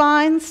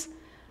grapevines,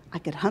 I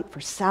could hunt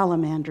for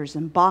salamanders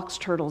and box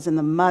turtles in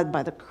the mud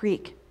by the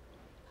creek.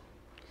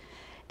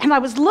 And I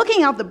was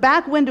looking out the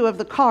back window of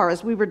the car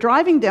as we were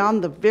driving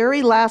down the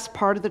very last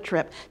part of the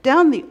trip,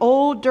 down the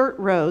old dirt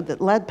road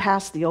that led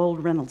past the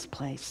old Reynolds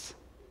place.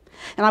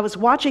 And I was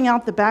watching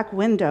out the back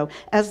window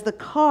as the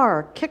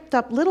car kicked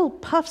up little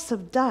puffs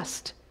of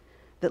dust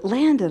that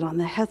landed on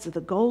the heads of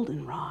the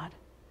goldenrod.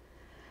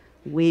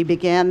 We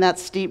began that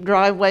steep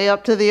driveway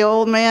up to the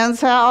old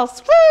man's house.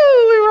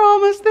 Woo, we were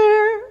almost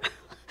there.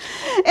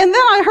 And then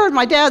I heard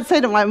my dad say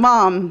to my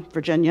mom,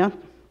 Virginia,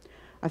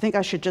 I think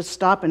I should just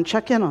stop and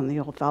check in on the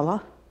old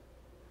fella.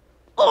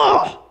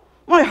 Oh,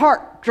 my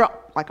heart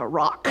dropped like a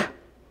rock.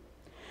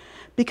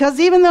 Because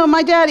even though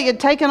my daddy had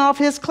taken off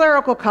his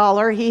clerical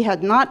collar, he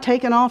had not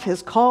taken off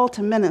his call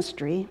to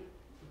ministry.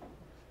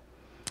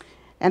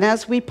 And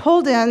as we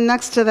pulled in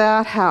next to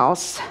that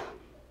house,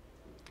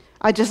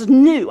 I just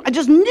knew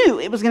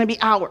it was going to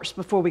be hours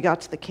before we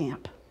got to the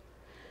camp.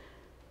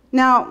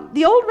 Now,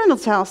 the old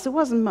Reynolds house, it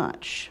wasn't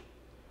much.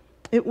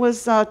 It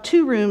was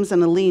 2 rooms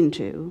and a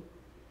lean-to,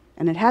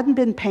 and it hadn't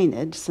been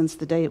painted since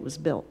the day it was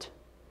built.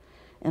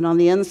 And on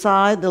the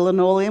inside, the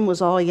linoleum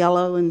was all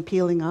yellow and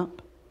peeling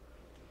up.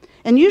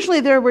 And usually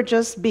there were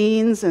just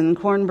beans and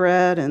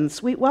cornbread and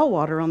sweet well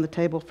water on the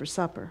table for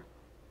supper.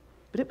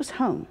 But it was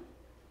home.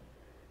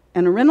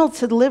 And Reynolds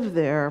had lived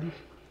there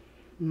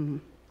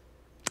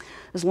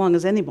as long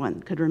as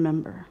anyone could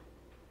remember.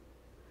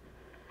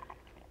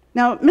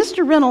 Now,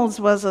 Mr. Reynolds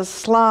was a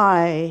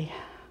sly,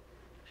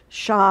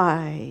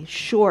 shy,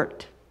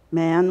 short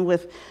man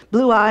with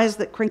blue eyes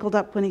that crinkled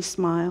up when he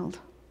smiled.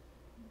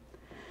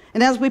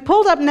 And as we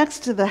pulled up next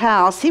to the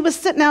house, he was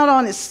sitting out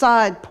on his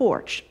side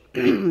porch,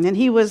 and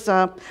he was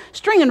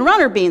stringing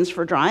runner beans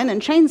for drying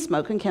and chain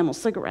smoking Camel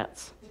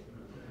cigarettes.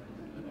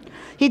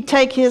 He'd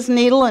take his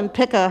needle and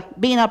pick a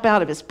bean up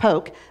out of his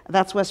poke.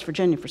 That's West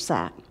Virginia for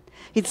sack.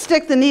 He'd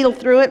stick the needle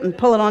through it and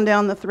pull it on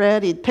down the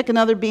thread. He'd pick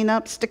another bean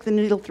up, stick the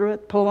needle through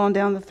it, pull on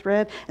down the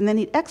thread, and then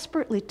he'd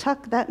expertly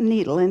tuck that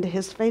needle into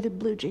his faded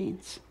blue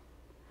jeans.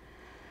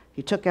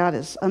 He took out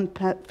his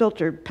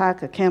unfiltered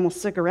pack of Camel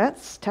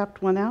cigarettes,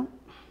 tapped one out,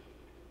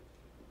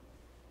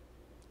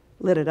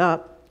 lit it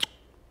up.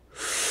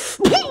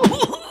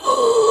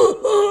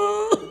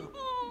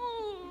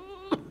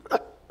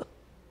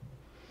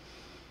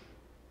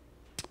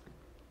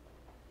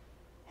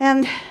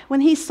 And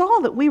when he saw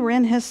that we were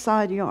in his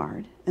side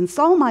yard and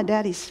saw my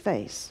daddy's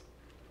face,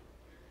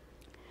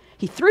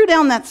 he threw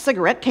down that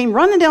cigarette, came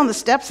running down the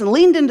steps, and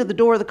leaned into the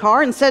door of the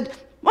car and said,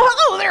 "Well,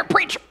 hello there,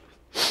 preacher.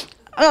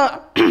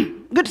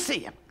 Good to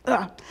see you.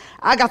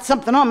 I got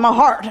something on my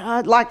heart.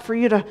 I'd like for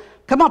you to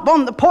come up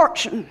on the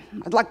porch, and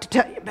I'd like to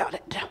tell you about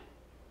it."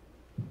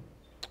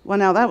 Well,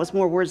 now, that was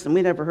more words than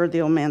we'd ever heard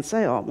the old man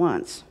say all at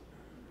once.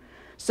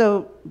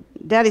 So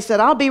Daddy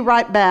said, "I'll be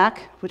right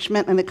back," which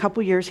meant in a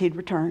couple years he'd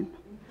return.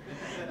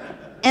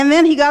 And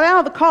then he got out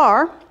of the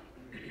car,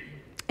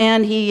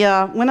 and he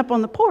went up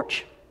on the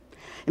porch.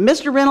 And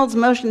Mr. Reynolds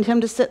motioned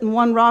him to sit in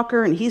one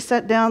rocker, and he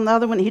sat down in the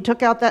other one. He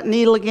took out that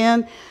needle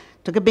again,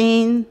 took a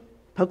bean,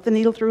 poked the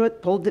needle through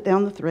it, pulled it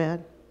down the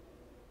thread.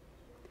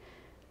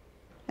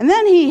 And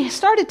then he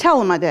started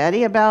telling my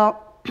daddy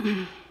about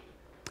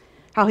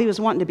how he was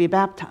wanting to be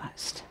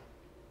baptized.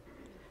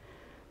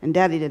 And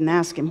Daddy didn't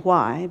ask him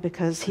why,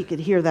 because he could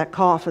hear that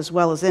cough as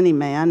well as any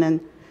man, and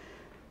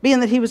being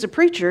that he was a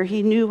preacher,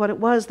 he knew what it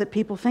was that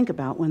people think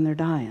about when they're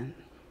dying.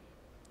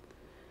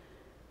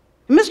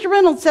 And Mr.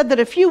 Reynolds said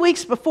that a few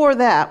weeks before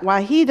that,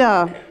 why he'd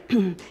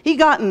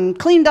gotten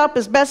cleaned up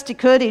as best he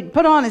could, he'd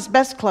put on his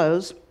best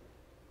clothes,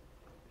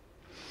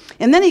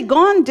 and then he'd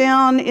gone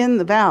down in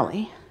the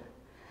valley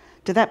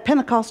to that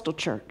Pentecostal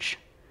church,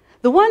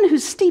 the one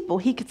whose steeple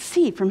he could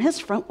see from his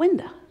front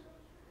window.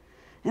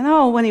 And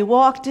oh, when he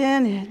walked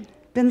in, it had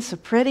been so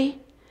pretty.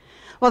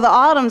 Well, the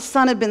autumn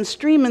sun had been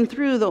streaming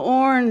through the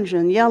orange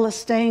and yellow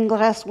stained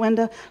glass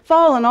window,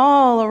 falling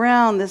all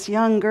around this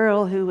young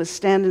girl who was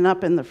standing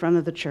up in the front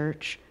of the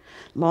church.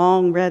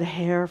 Long red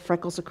hair,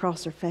 freckles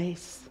across her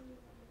face.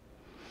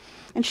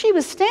 And she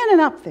was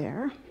standing up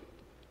there,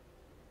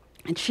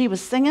 and she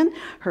was singing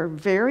her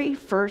very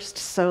first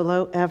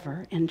solo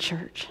ever in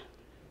church.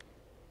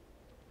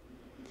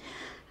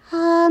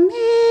 Amazing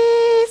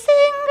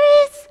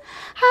grace,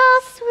 how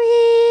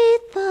sweet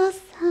the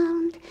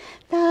sound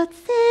that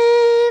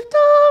saved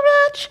a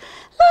wretch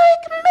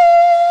like me.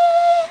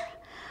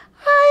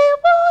 I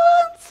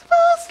once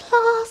was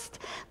lost,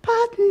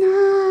 but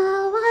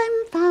now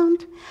I'm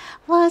found.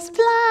 Was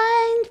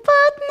blind,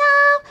 but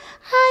now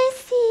I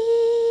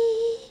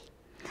see.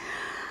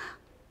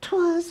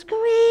 'Twas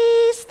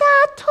grace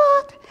that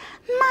taught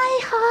my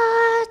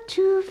heart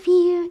to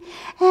fear,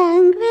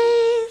 and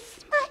grace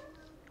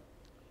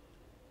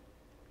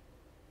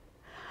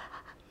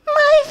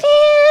my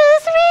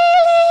fears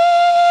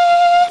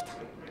relieved.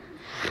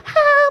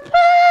 How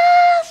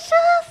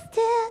precious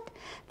did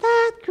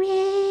that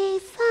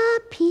grace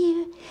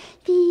appear,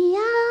 the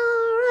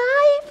hour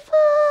I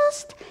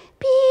first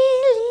believed.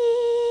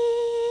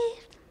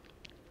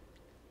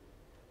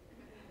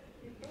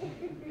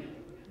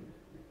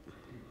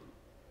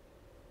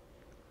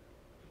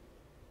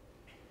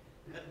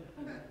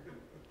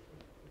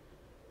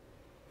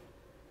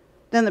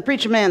 Then the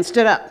preacher man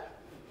stood up.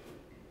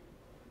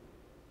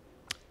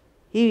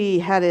 He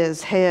had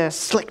his hair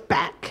slicked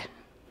back.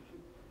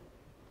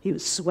 He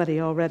was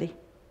sweaty already.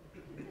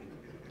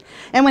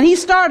 And when he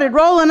started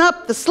rolling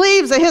up the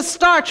sleeves of his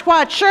starch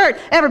white shirt,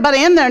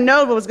 everybody in there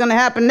knew what was going to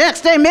happen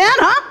next. Amen,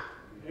 huh?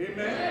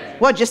 Amen.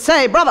 What'd you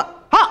say, brother?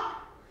 Huh?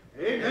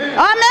 Amen.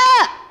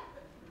 Amen.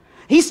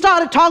 He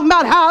started talking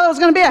about how there was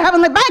going to be a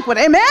heavenly banquet.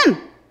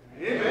 Amen.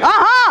 Amen.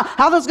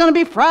 How there was going to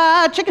be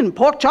fried chicken,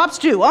 pork chops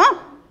too, huh?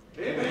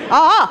 Amen.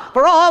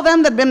 For all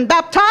them that have been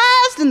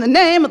baptized in the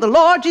name of the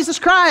Lord Jesus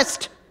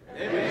Christ.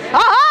 Amen.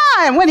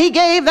 And when he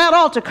gave that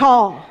altar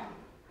call,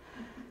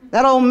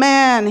 that old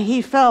man,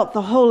 he felt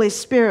the Holy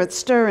Spirit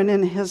stirring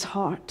in his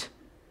heart.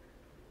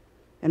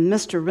 And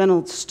Mr.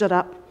 Reynolds stood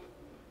up.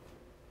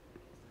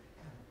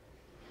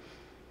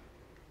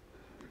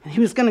 And he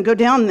was going to go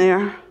down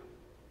there,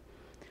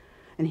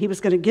 and he was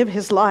going to give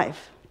his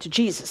life to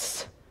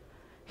Jesus.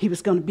 He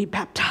was going to be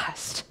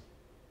baptized.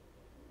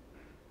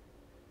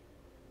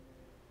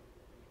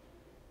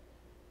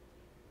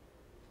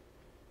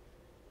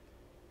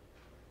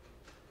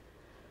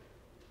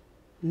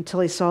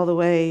 Until he saw the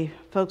way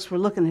folks were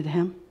looking at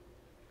him,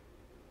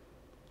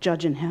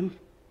 judging him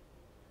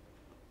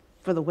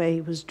for the way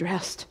he was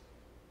dressed.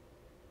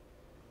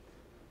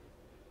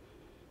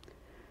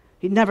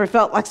 He'd never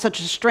felt like such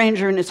a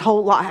stranger in his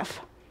whole life,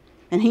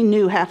 and he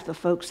knew half the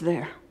folks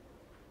there.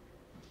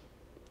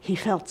 He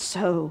felt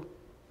so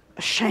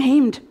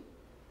ashamed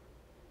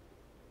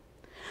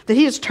that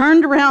he just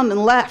turned around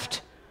and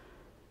left.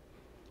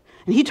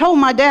 And he told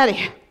my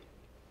daddy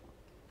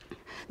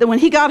that when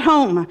he got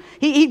home,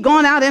 he'd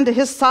gone out into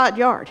his side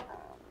yard,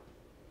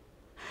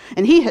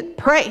 and he had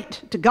prayed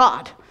to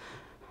God.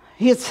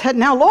 He had said,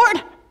 "Now,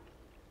 Lord,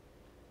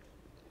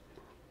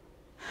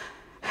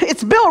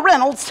 it's Bill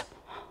Reynolds.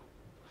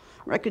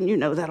 I reckon you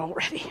know that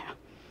already.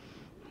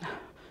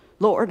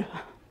 Lord,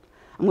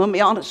 I'm going to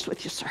be honest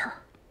with you, sir.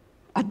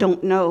 I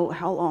don't know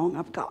how long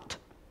I've got.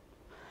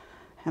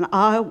 And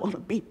I want to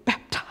be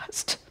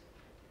baptized.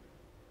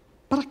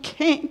 But I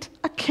can't.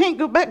 I can't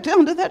go back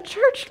down to that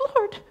church,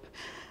 Lord,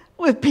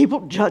 with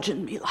people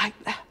judging me like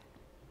that.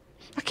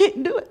 I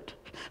can't do it.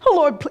 Oh,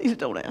 Lord, please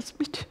don't ask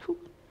me to.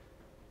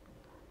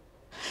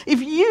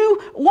 If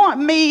you want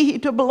me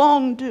to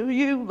belong to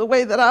you the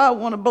way that I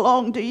want to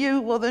belong to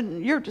you, well,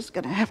 then you're just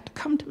going to have to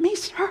come to me,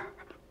 sir."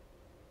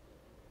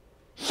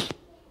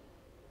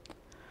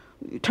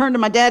 He turned to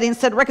my daddy and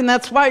said, "Reckon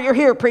that's why you're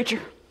here,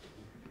 preacher."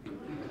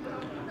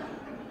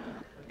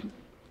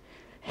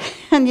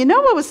 And you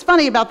know what was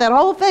funny about that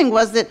whole thing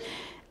was that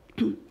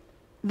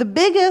the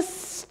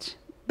biggest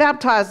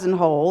baptizing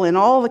hole in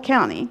all the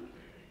county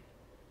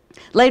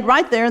laid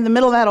right there in the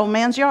middle of that old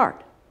man's yard.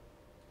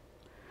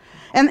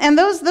 And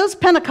those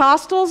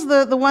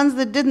Pentecostals, the ones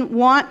that didn't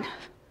want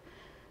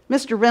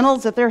Mr.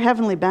 Reynolds at their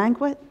heavenly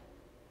banquet,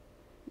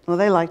 well,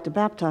 they like to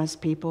baptize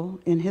people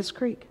in his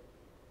creek.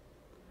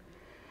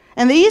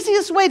 And the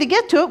easiest way to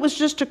get to it was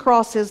just to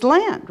cross his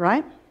land,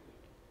 right?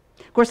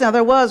 Of course, now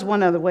there was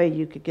one other way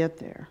you could get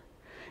there.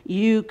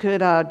 You could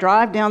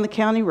drive down the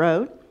county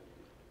road,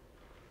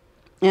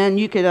 and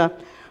you could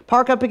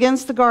park up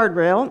against the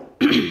guardrail.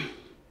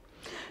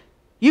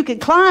 You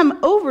could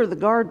climb over the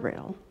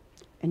guardrail,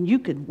 and you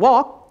could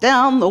walk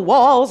down the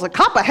walls of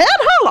Copperhead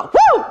Hollow.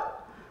 Woo!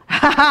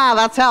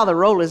 That's how the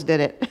rollers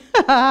did it.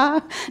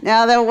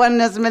 Now, there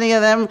wasn't as many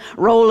of them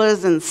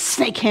rollers and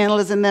snake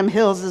handlers in them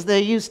hills as there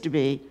used to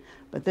be,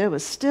 but there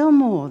was still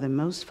more than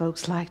most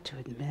folks like to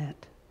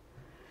admit.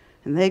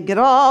 And they'd get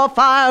all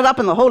fired up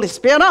in the Holy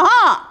Spirit,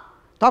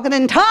 talking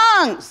in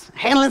tongues,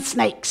 handling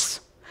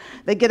snakes.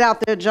 They'd get out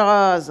their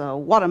jars of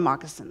water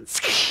moccasins,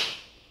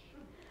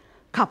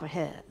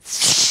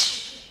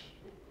 copperheads,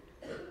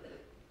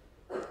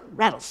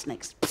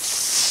 rattlesnakes,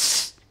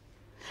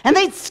 and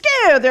they'd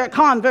scare their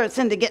converts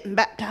into getting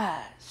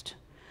baptized.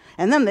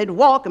 And then they'd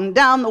walk them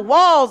down the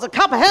walls of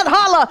Copperhead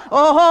Hollow.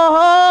 Oh,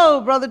 ho,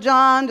 ho, Brother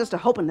John, just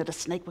hoping that a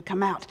snake would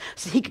come out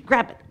so he could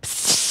grab it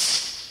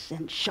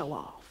and show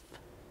off.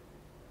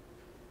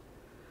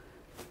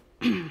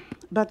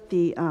 But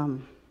the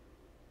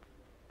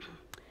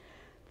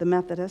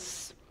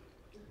Methodists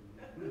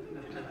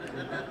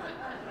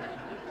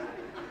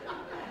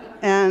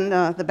and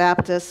the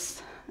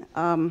Baptists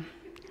and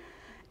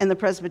the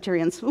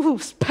Presbyterians,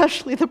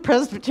 especially the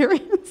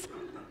Presbyterians,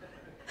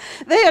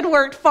 they had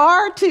worked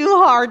far too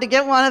hard to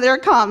get one of their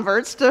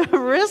converts to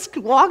risk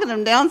walking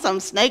them down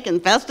some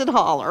snake-infested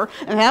holler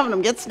and having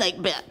them get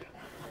snake bit.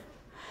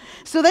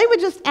 So they would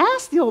just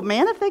ask the old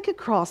man if they could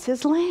cross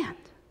his land.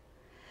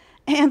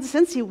 And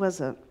since he was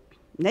a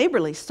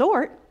neighborly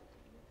sort,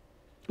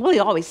 well, he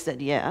always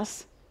said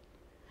yes.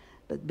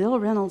 But Bill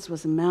Reynolds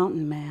was a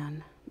mountain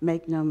man,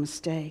 make no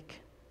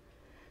mistake.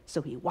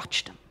 So he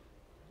watched them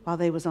while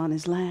they was on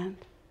his land.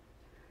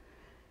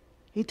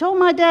 He told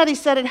my dad, he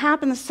said it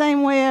happened the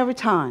same way every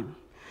time,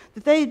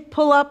 that they'd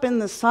pull up in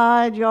the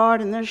side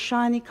yard in their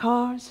shiny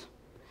cars,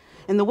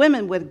 and the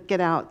women would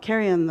get out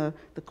carrying the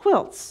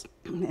quilts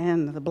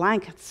and the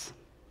blankets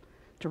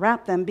to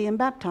wrap them being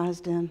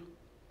baptized in.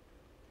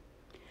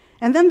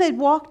 And then they'd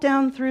walk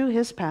down through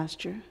his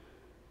pasture,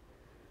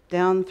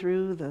 down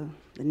through the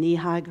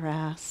knee-high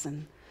grass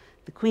and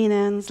the Queen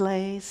Anne's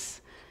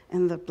lace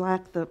and the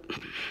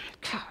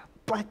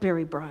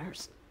blackberry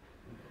briars,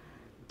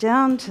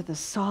 down to the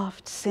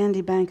soft sandy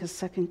bank of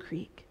Second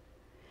Creek.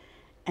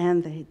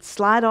 And they'd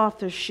slide off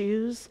their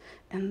shoes,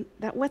 and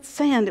that wet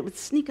sand, it would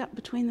sneak up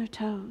between their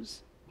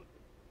toes.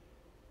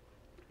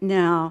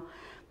 Now,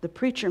 the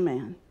preacher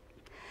man,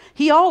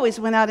 he always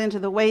went out into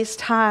the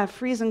waist-high,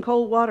 freezing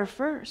cold water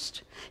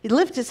first. He'd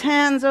lift his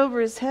hands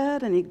over his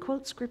head, and he'd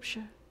quote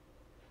scripture.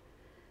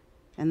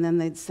 And then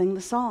they'd sing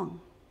the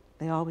song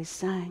they always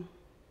sang.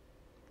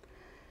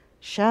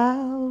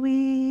 Shall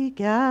we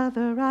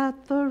gather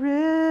at the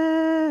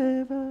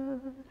river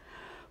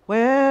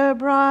where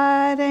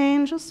bright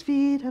angels'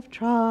 feet have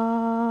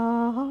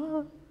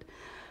trod,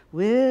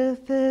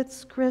 with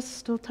its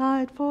crystal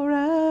tide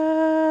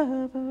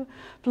forever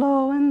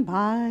flowing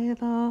by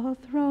the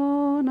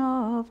throne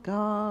of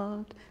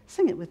God?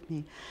 Sing it with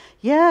me.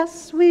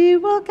 Yes, we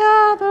will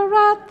gather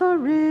at the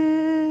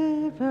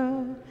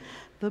river,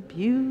 the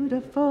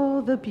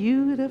beautiful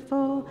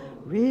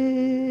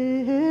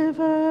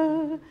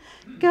river.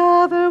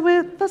 Gather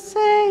with the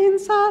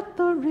saints at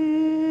the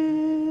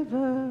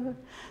river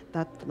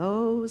that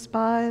flows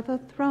by the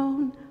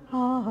throne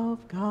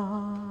of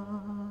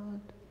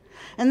God.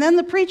 And then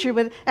the preacher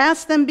would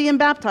ask them being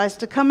baptized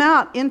to come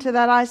out into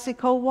that icy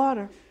cold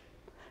water.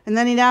 And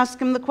then he'd ask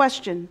them the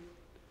question,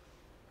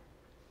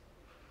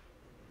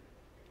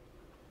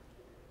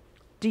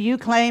 do you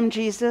claim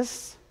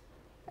Jesus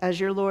as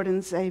your Lord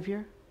and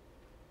Savior?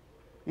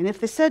 And if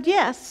they said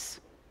yes,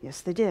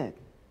 yes they did.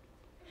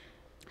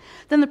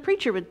 Then the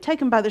preacher would take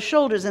them by the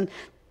shoulders and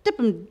dip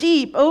them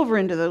deep over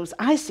into those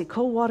icy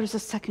cold waters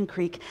of Second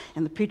Creek.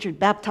 And the preacher would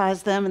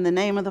baptize them in the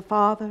name of the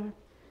Father,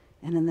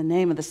 and in the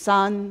name of the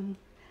Son,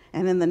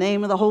 and in the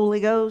name of the Holy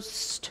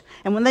Ghost.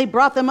 And when they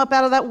brought them up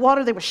out of that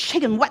water, they were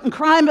shaking, wet, and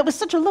crying. But with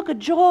such a look of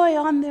joy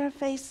on their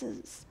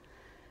faces,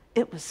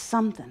 it was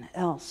something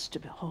else to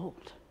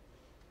behold.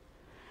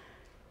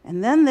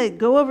 And then they'd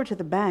go over to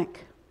the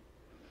bank,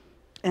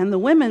 and the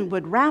women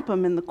would wrap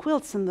them in the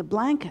quilts and the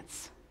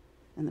blankets,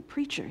 and the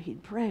preacher,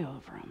 he'd pray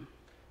over them.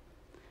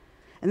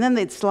 And then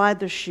they'd slide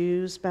their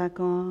shoes back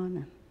on,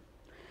 and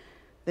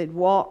they'd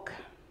walk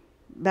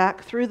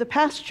back through the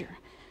pasture,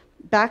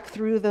 back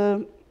through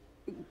the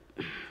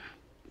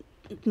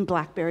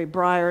blackberry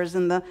briars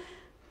and the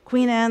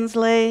Queen Anne's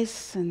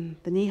lace and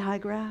the knee-high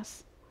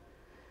grass.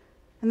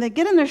 And they'd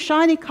get in their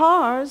shiny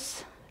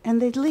cars,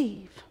 and they'd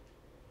leave.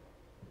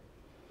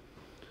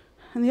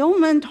 And the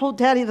old man told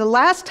Daddy the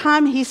last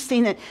time he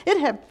seen it, it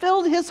had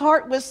filled his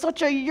heart with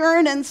such a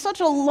yearning,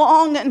 such a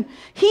longing.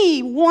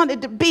 He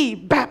wanted to be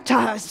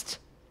baptized.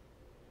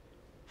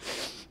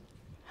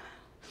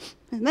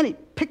 And then he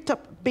picked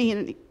up a bean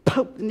and he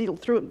poked the needle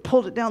through it and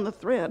pulled it down the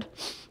thread.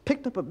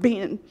 Picked up a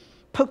bean and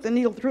poked the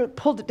needle through it,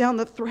 pulled it down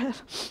the thread.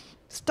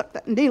 Stuck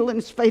that needle in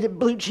his faded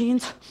blue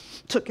jeans.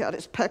 Took out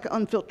his pack of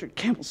unfiltered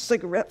Camel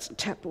cigarettes and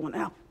tapped one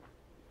out.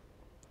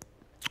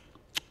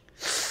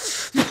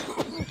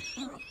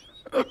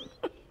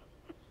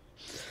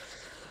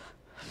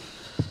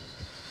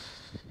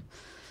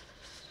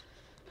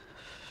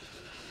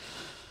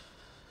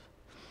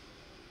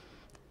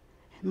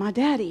 My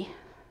daddy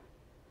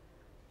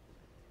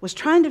was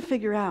trying to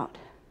figure out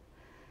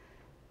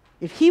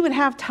if he would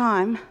have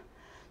time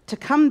to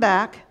come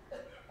back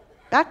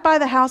by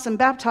the house and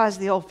baptize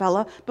the old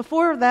fella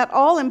before that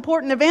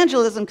all-important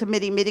evangelism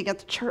committee meeting at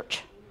the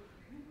church.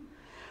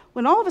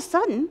 When all of a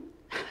sudden,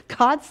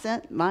 God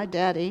sent my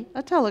daddy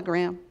a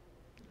telegram.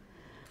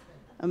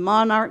 A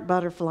monarch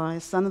butterfly,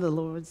 son of the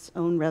Lord's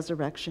own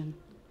resurrection,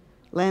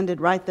 landed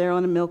right there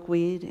on a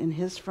milkweed in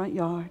his front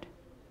yard.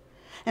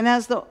 And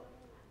as the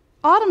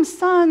autumn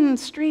sun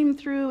streamed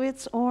through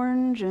its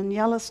orange and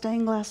yellow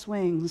stained glass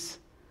wings,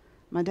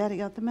 my daddy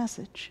got the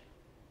message.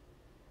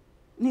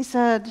 And he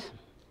said,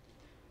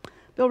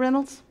 Bill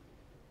Reynolds,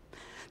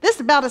 this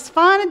is about as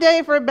fine a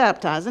day for a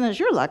baptizing as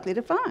you're likely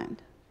to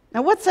find.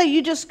 Now, what say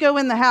you just go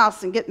in the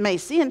house and get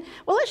Macy, and,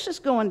 well, let's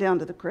just go on down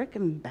to the creek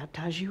and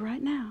baptize you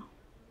right now.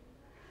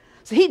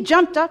 So he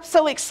jumped up,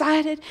 so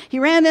excited. He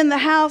ran in the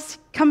house,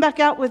 come back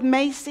out with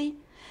Macy,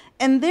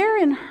 and there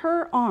in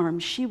her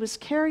arms, she was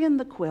carrying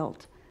the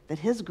quilt that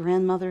his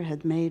grandmother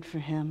had made for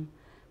him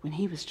when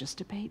he was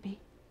just a baby.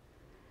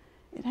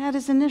 It had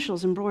his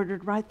initials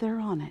embroidered right there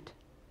on it.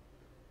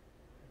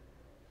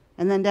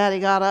 And then Daddy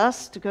got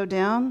us to go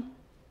down,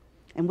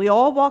 and we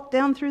all walked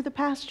down through the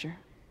pasture,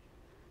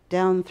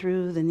 down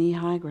through the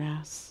knee-high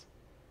grass,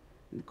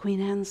 and the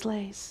Queen Anne's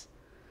lace,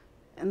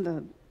 and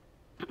the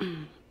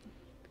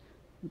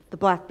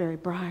blackberry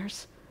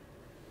briars.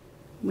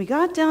 We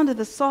got down to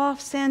the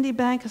soft, sandy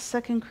bank of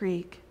Second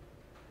Creek.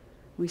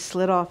 We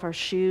slid off our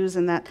shoes,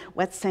 and that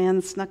wet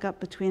sand snuck up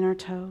between our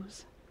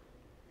toes.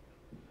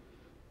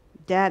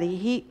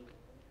 Daddy,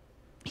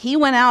 he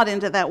went out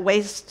into that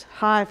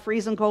waist-high,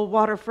 freezing cold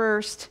water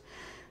first,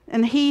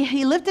 and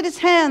he lifted his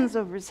hands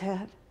over his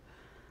head,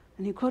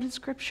 and he quoted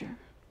Scripture.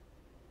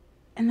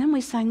 And then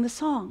we sang the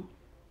song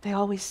they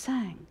always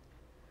sang.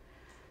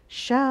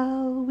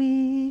 Shall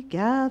we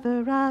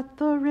gather at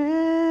the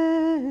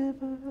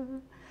river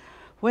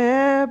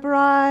where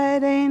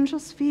bright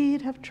angels'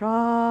 feet have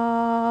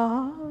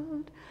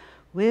trod,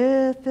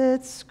 with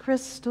its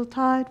crystal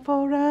tide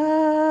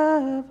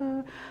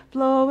forever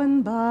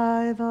flowing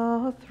by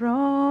the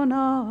throne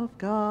of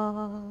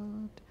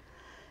God?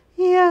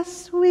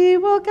 Yes, we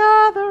will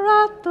gather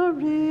at the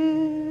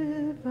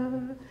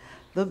river,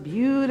 the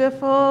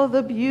beautiful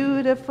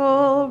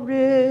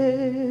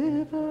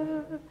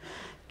river.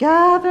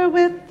 Gather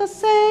with the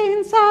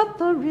saints at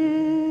the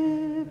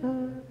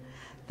river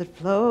that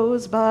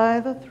flows by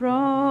the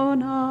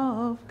throne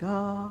of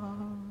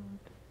God.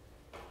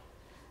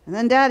 And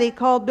then Daddy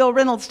called Bill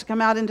Reynolds to come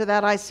out into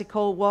that icy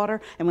cold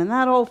water. And when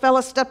that old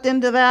fella stepped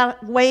into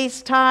that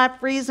waist-high,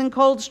 freezing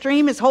cold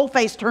stream, his whole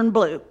face turned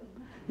blue.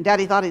 And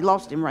Daddy thought he'd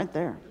lost him right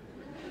there.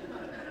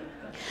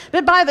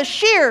 But by the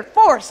sheer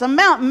force of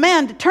mountain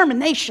man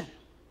determination,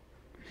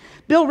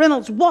 Bill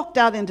Reynolds walked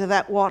out into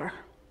that water.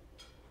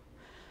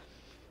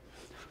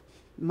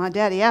 My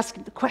daddy asked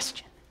him the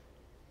question,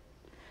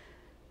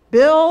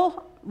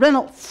 Bill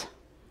Reynolds,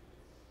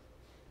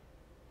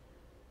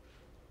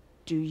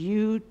 do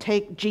you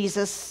take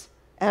Jesus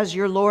as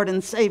your Lord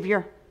and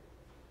Savior?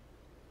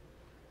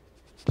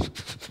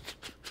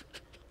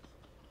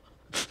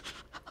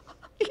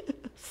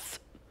 Yes.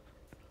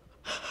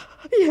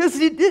 Yes,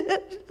 he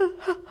did.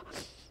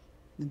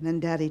 And then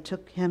Daddy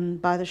took him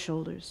by the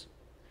shoulders,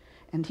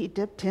 and he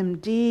dipped him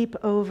deep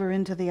over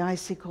into the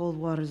icy cold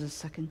waters of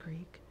Second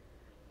Creek.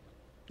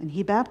 And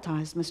he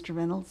baptized Mr.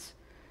 Reynolds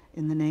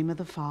in the name of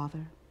the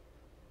Father,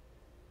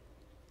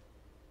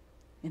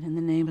 and in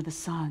the name of the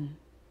Son,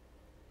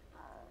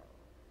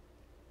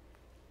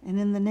 and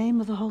in the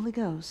name of the Holy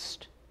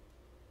Ghost.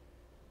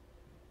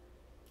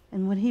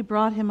 And when he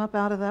brought him up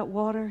out of that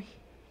water,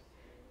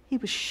 he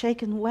was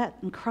shaken wet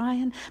and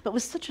crying, but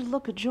with such a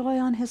look of joy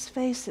on his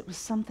face, it was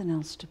something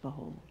else to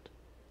behold.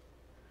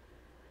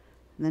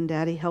 And then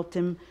Daddy helped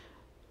him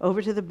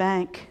over to the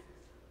bank.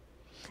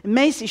 And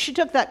Macy, she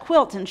took that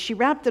quilt and she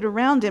wrapped it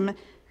around him. It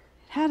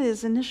had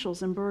his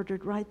initials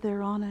embroidered right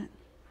there on it.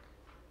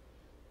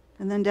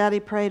 And then Daddy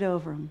prayed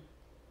over him.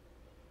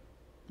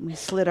 We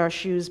slid our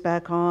shoes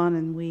back on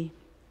and we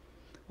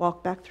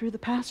walked back through the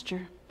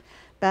pasture,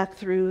 back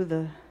through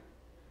the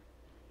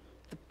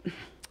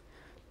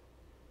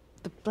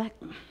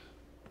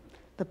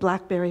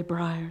blackberry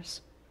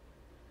briars,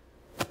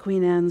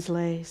 Queen Anne's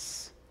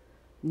lace,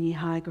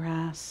 knee-high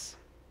grass.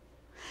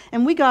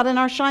 And we got in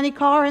our shiny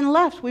car and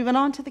left. We went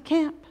on to the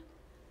camp.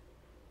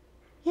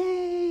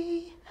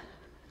 Yay!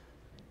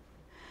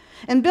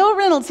 And Bill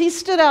Reynolds, he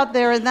stood out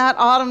there in that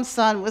autumn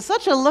sun with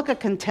such a look of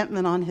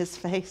contentment on his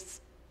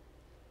face,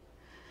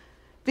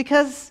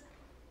 because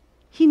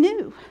he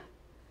knew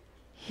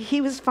he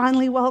was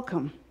finally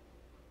welcome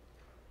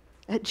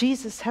at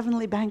Jesus'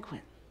 heavenly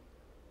banquet.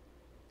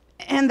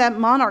 And that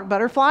monarch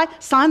butterfly,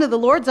 sign of the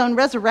Lord's own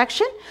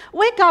resurrection,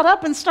 we got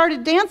up and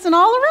started dancing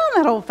all around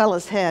that old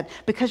fella's head,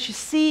 because you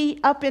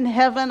see, up in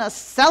heaven, a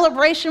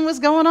celebration was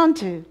going on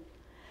too,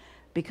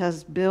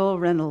 because Bill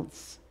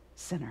Reynolds,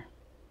 sinner,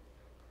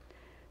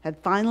 had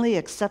finally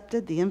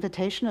accepted the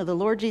invitation of the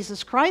Lord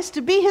Jesus Christ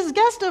to be his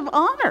guest of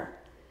honor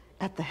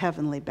at the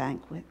heavenly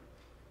banquet.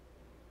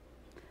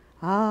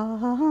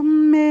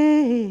 Amazing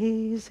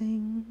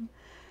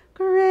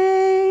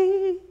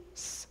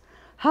grace,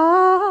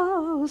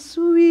 how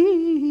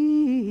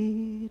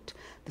sweet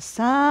the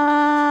sound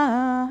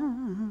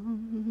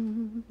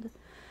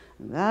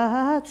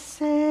that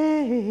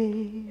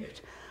saved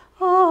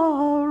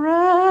a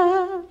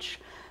wretch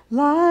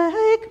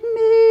like me.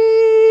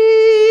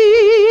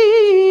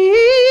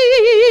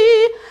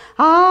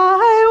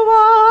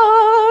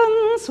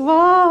 I once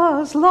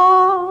was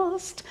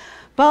lost,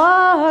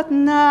 but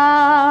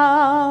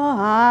now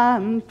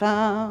I'm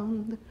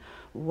found,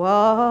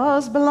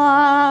 was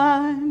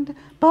blind,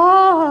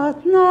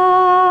 but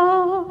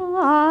now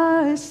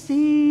I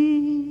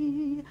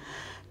see.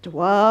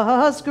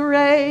 'Twas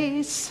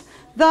grace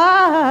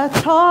that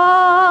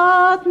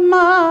taught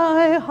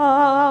my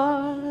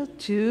heart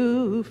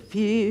to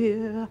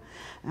fear,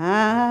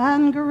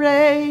 and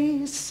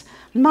grace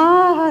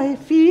my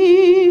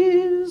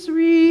fears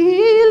relieved.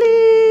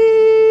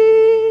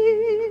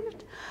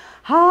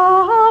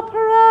 How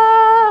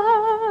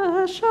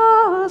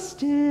precious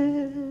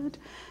did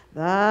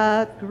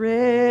that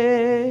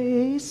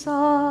grace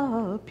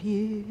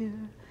appear,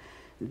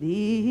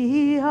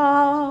 the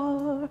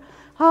hour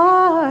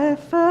I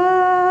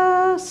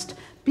first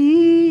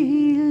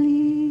believed.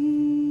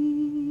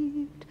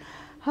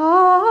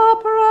 How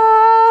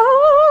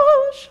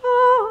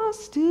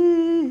precious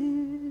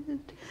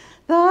did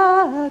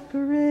that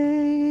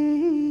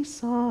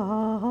grace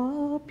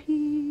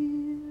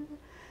appear,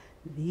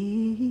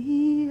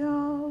 the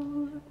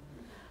hour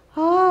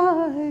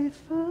I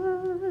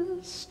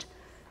first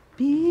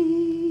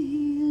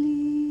believed.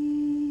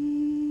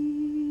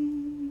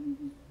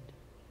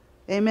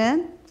 Amen?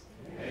 Amen.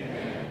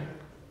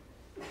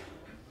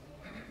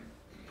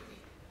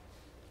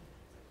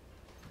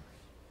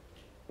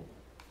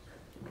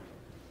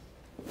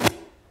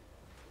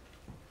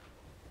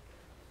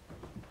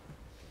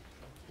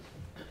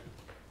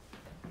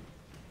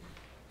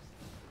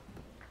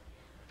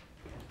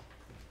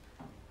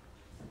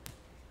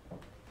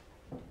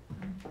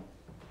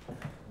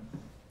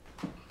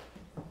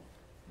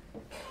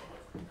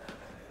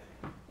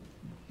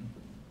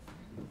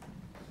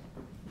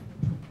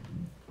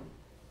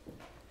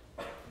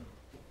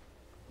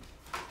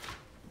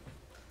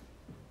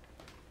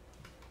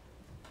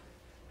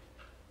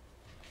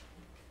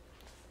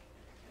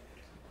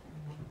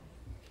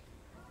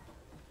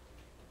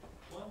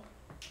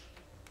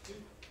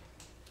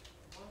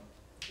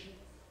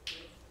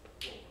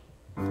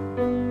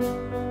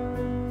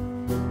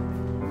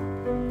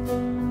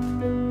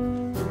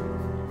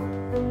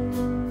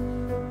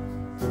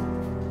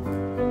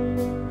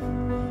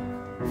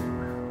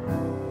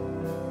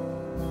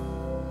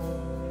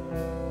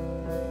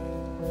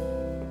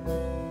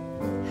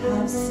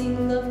 I've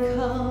seen love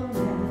come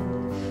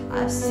and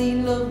I've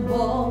seen love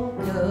walk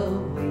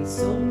away.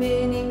 So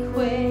many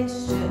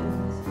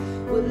questions,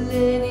 will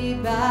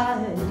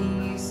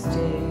anybody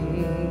stay?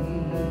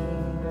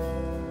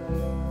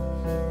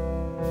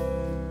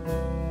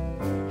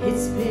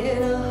 It's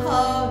been a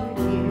hard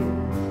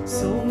year,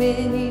 so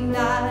many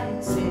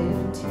nights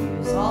and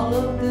tears, all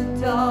of the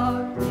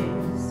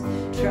darkness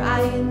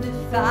trying to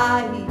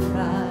fight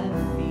my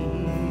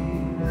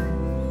fear.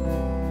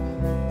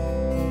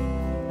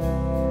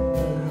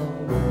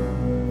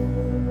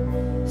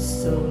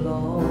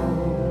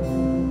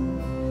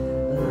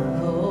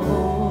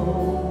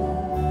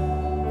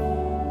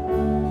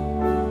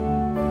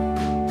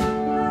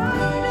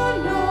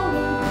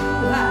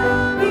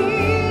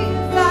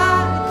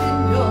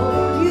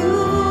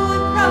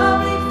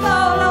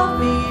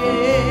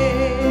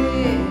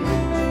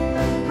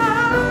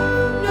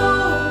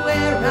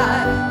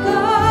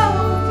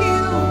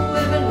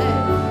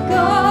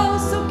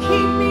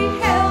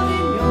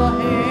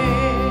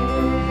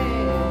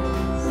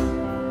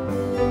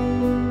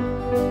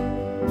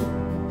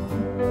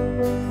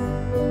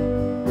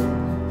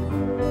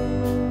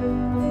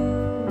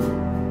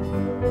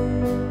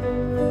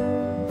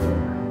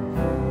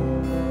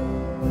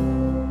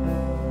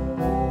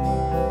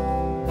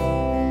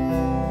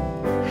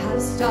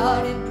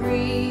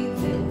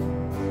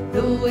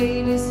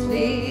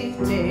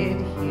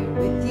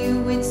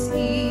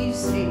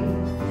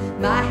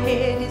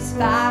 head is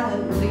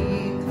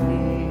finally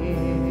clear.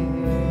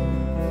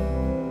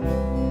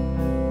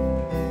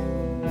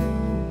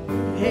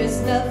 There's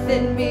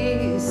nothing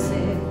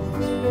missing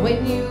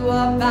when you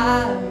are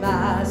by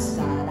my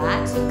side.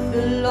 I took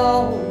the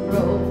long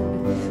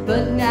road,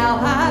 but now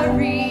I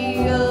realize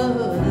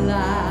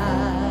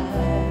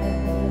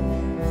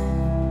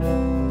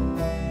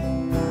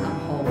I'm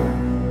home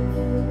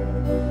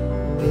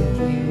with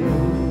you.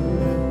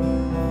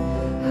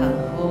 I'm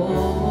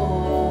home.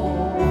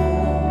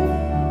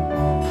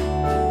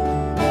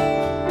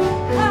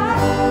 I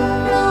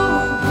know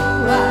who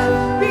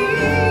I'd be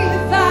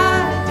if I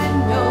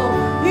didn't know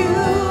you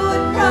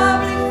would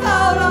probably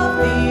fall off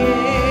the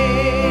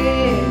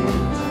edge.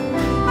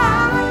 I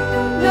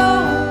don't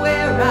know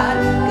where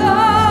I'd go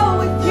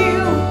if you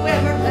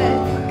ever let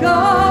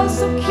go,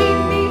 so keep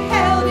me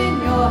held in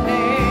your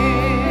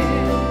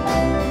hand.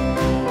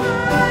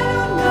 I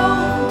don't know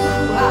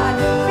who I'd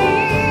be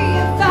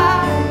if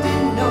I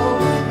didn't know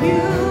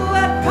you.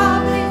 I'd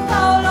probably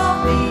fall off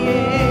the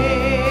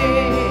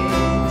edge.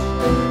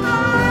 I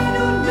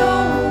don't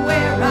know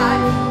where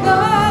I'd go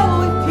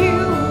if you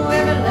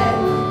ever let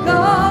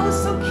go,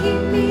 so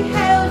keep me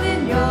held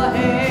in your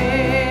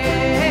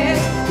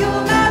hands.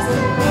 You're my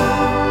safe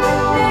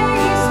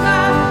place,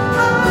 my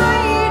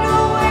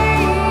hideaway,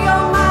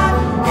 you're my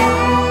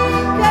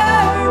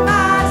anchor,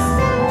 my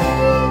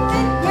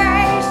saving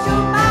grace.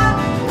 You're my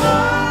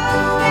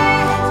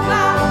confidence,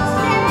 my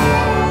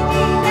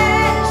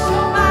steadiness.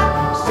 You're my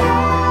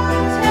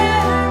shelter,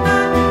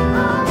 my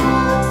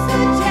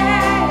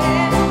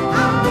oxygen. I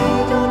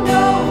don't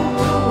know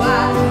who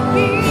I'd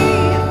be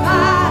if I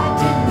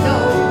didn't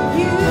know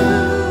you.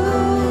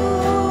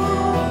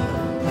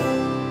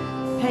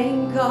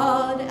 Thank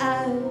God I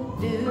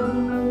do.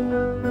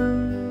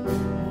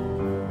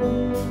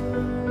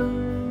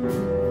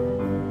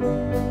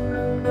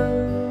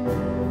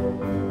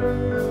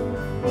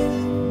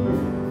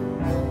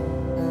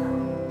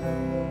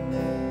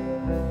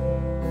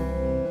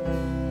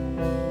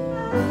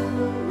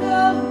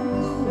 Know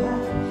who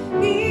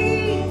I'd be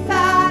if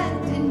I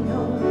didn't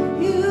know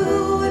you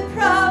would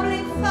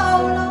probably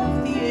fall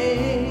off the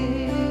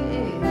edge.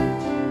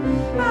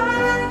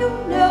 I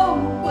don't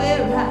know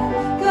where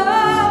I'd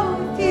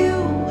go if you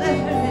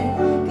ever let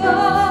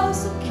go,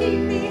 so keep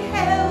me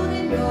held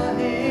in your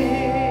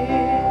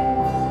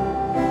hands.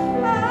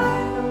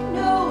 I don't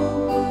know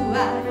who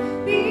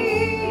I'd be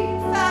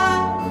if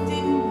I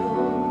didn't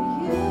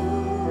know you.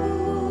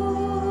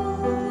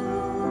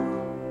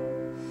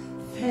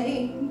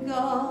 Thank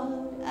God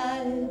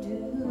I do.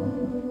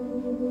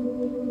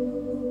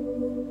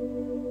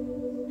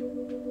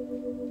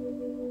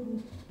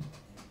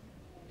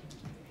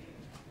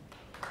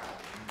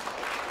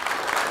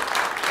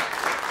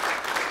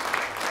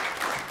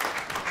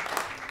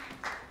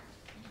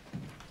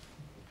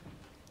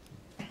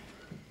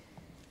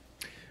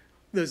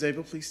 Those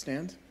able, please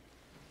stand.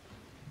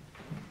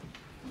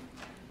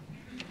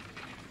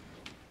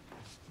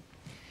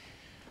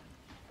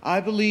 I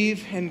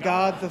believe in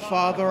God the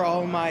Father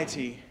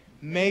Almighty,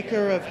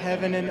 maker of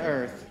heaven and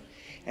earth,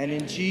 and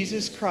in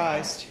Jesus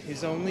Christ,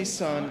 his only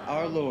Son,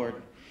 our Lord,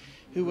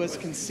 who was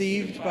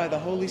conceived by the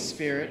Holy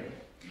Spirit,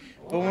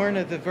 born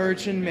of the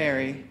Virgin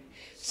Mary,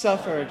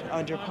 suffered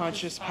under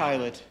Pontius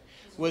Pilate,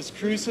 was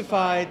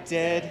crucified,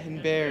 dead,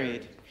 and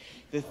buried.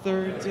 The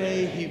third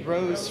day he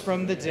rose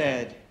from the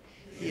dead.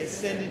 He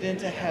ascended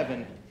into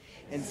heaven,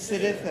 and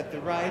sitteth at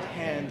the right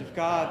hand of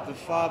God the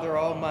Father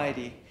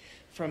Almighty.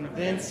 From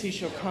thence he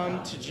shall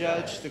come to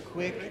judge the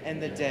quick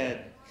and the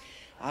dead.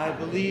 I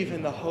believe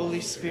in the Holy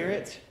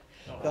Spirit,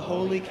 the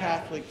Holy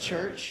Catholic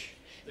Church,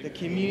 the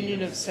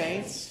communion of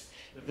saints,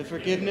 the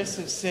forgiveness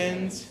of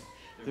sins,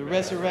 the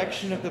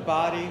resurrection of the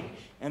body,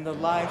 and the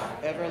life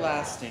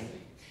everlasting.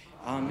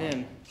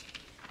 Amen.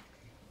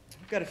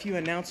 I've got a few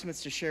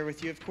announcements to share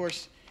with you. Of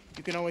course,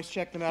 you can always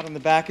check them out on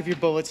the back of your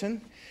bulletin.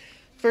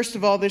 First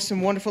of all, there's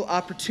some wonderful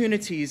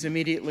opportunities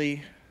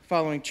immediately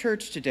following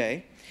church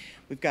today.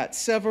 We've got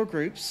several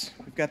groups.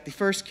 We've got the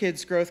First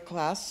Kids Growth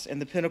Class in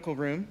the Pinnacle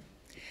Room,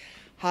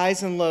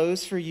 Highs and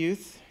Lows for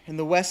Youth in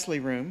the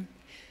Wesley Room,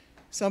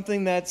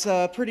 something that's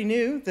pretty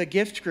new, the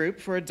Gift Group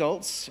for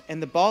Adults in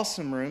the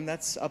Balsam Room,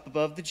 that's up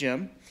above the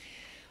gym.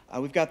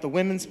 We've got the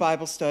Women's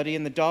Bible Study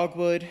in the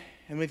Dogwood,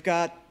 and we've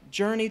got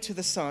Journey to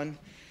the Sun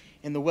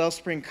in the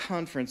Wellspring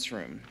Conference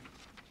Room.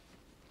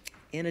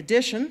 In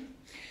addition,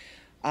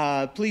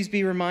 please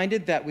be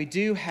reminded that we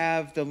do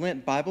have the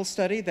Lent Bible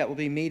Study that will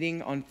be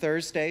meeting on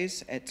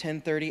Thursdays at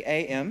 10:30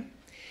 a.m.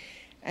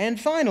 And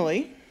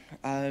finally,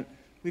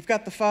 we've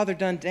got the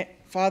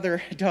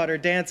father-daughter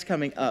dance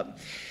coming up.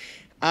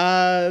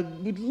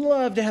 We'd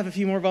love to have a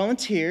few more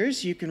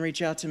volunteers. You can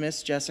reach out to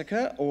Miss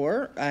Jessica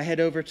or head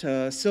over to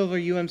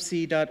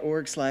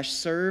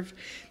silverumc.org/serve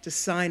to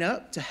sign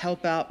up to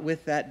help out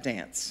with that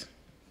dance.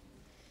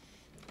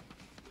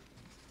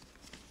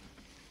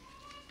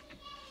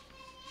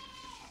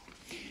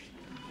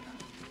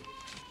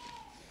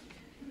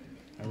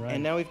 All right.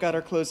 And now we've got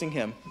our closing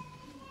hymn.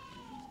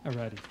 All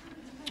righty.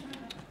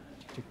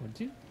 Check 1,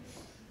 2.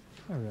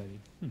 All righty.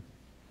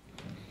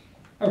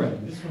 All right.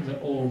 This one's an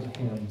old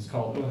hymn. It's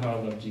called "Oh How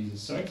I Love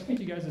Jesus." So I expect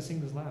you guys to sing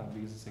this loud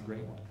because it's a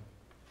great one.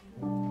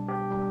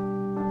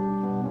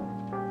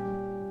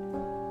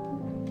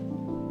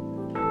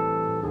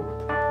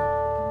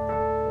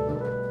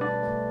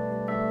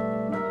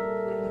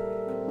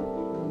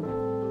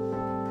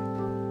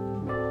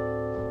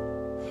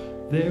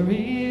 There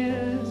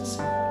is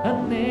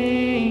a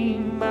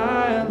name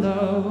I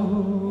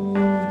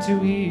love to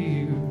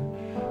hear.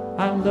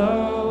 I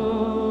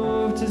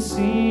love to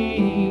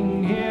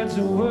sing its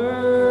word.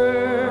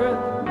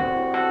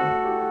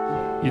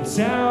 It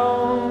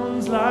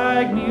sounds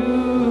like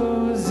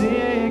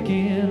music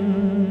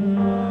in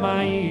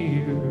my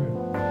ear,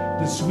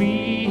 the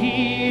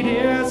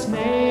sweetest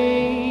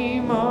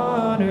name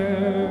on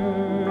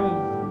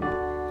earth.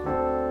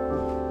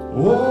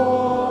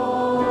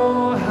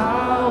 Oh,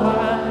 how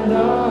I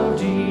love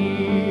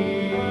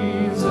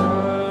Jesus.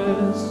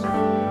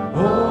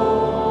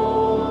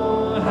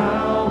 Oh,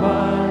 how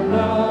I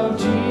love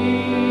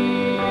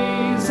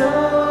Jesus.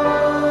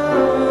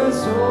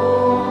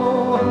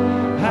 Oh,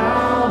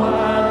 how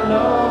I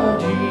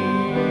love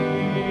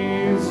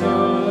Jesus.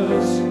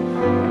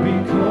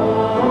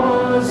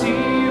 Because he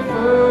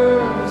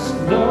first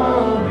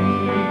loved me.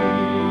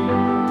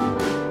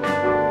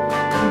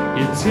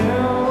 It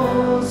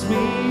tells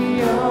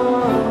me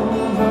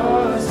of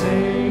a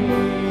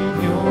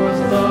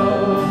Savior's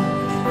love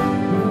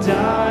who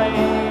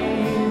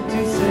died to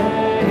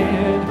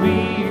set me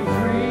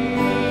free.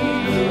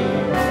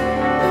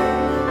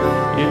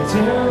 It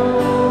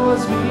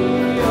tells me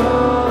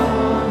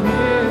of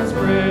his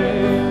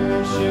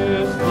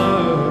precious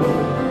blood,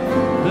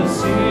 the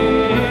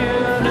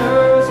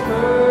sinner's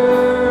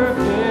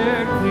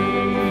perfect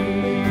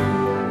plea.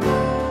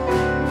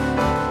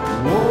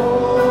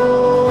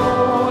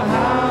 Oh,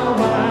 how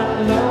I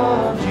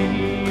love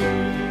Jesus.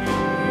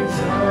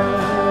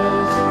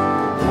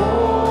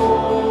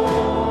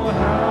 Oh,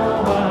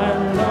 how I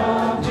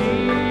love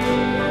Jesus.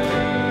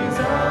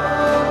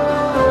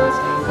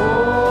 Oh,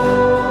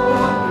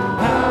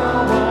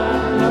 how I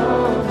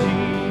love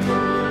Jesus.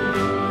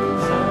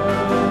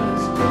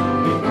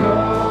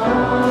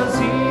 Because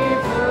he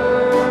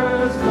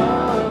first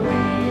loved me.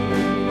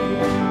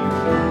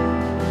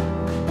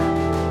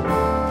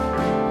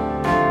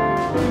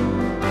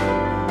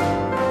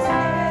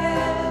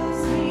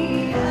 Tells me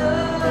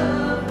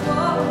of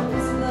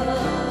one's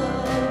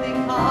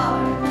loving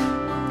heart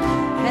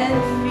and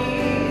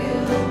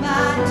feel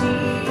my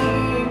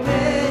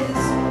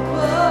deepest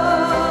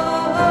woe.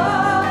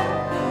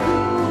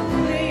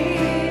 Who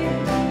in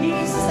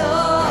his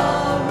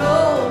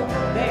sorrow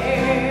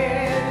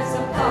bears a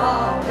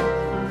part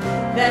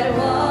that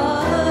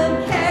one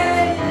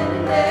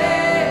can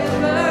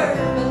never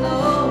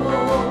below.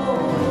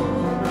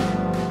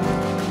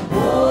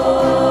 Oh,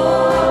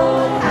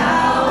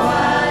 how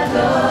I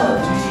love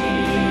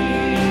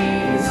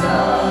Jesus.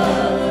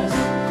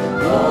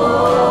 Oh,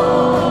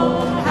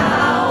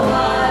 how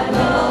I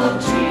love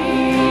Jesus.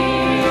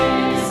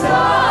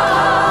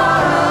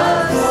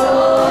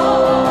 Oh,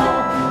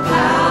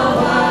 how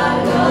I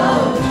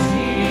love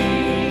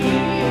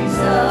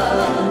Jesus.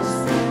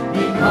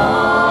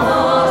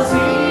 Because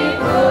he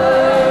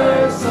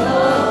first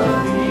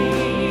loved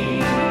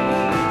me.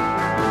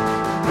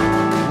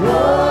 Oh,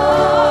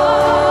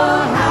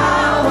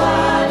 how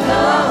I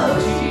love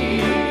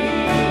Jesus.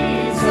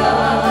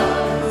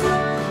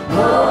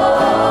 Oh,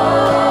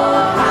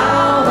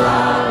 how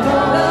I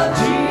love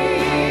Jesus.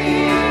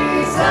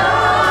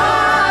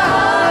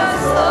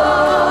 Oh,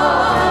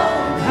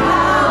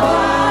 how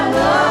I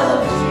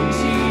love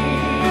Jesus.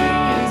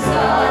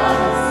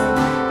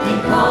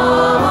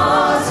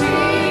 Because he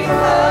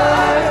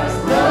first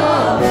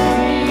loved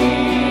me.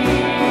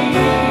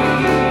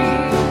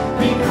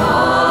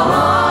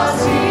 Because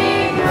he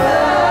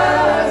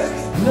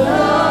first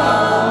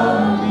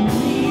loved me.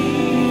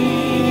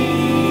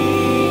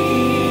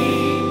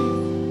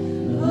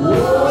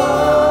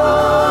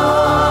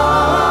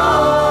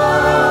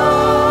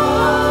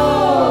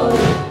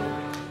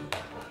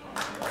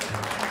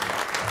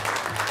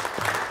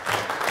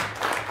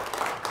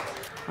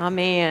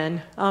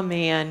 Amen.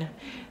 Amen.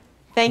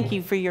 Thank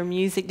you for your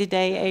music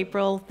today,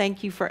 April.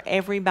 Thank you for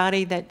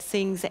everybody that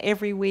sings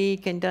every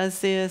week and does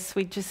this.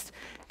 We just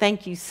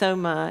thank you so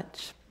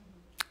much.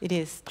 It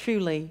is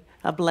truly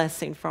a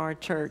blessing for our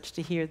church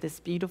to hear this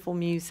beautiful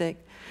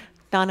music.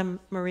 Donna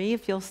Marie,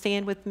 if you'll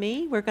stand with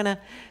me, we're going to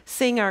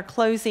sing our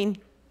closing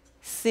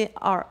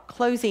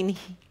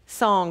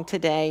song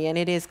today, and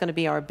it is going to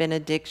be our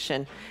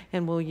benediction,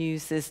 and we'll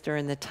use this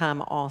during the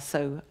time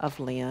also of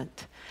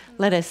Lent.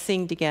 Let us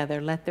sing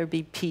together, "Let there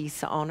be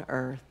peace on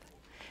earth."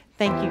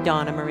 Thank you,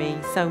 Donna Marie,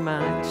 so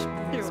much.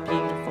 It's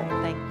beautiful.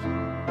 Thank you.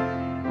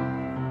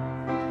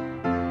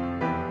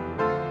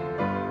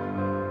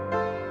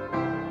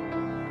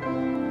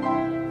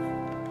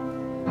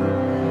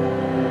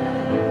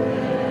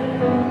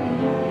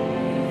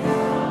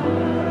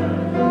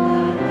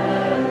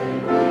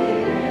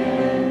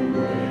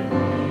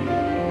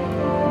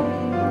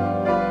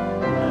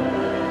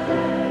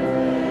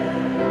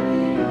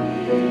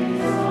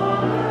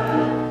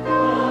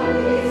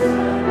 Oh,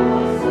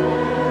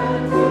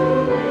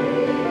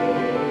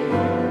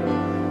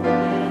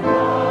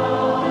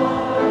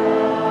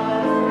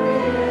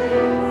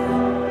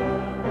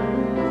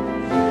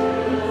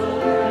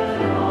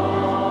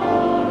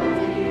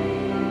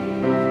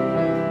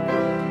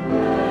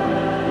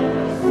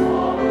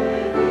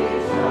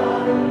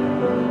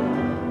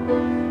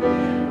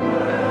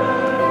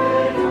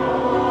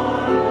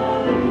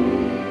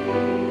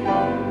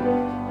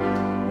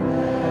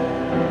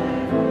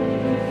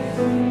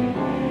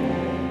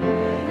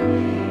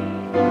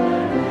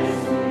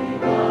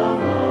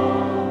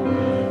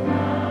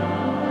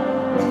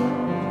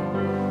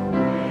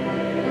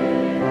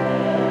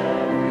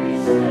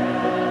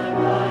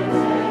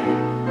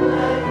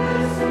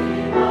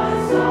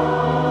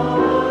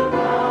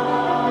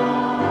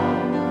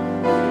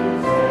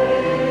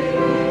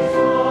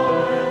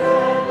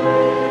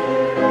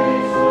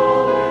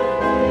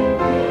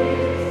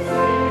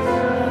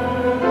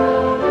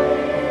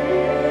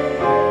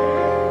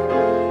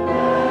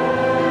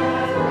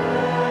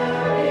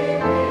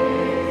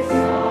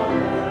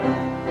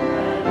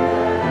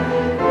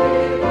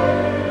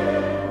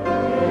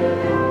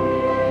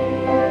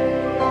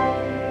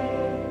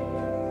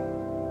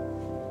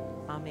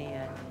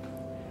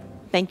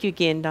 Thank you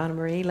again, Donna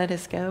Marie. Let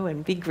us go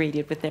and be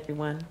greeted with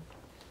everyone.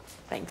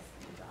 Thanks.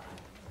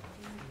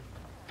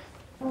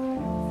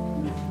 Oh,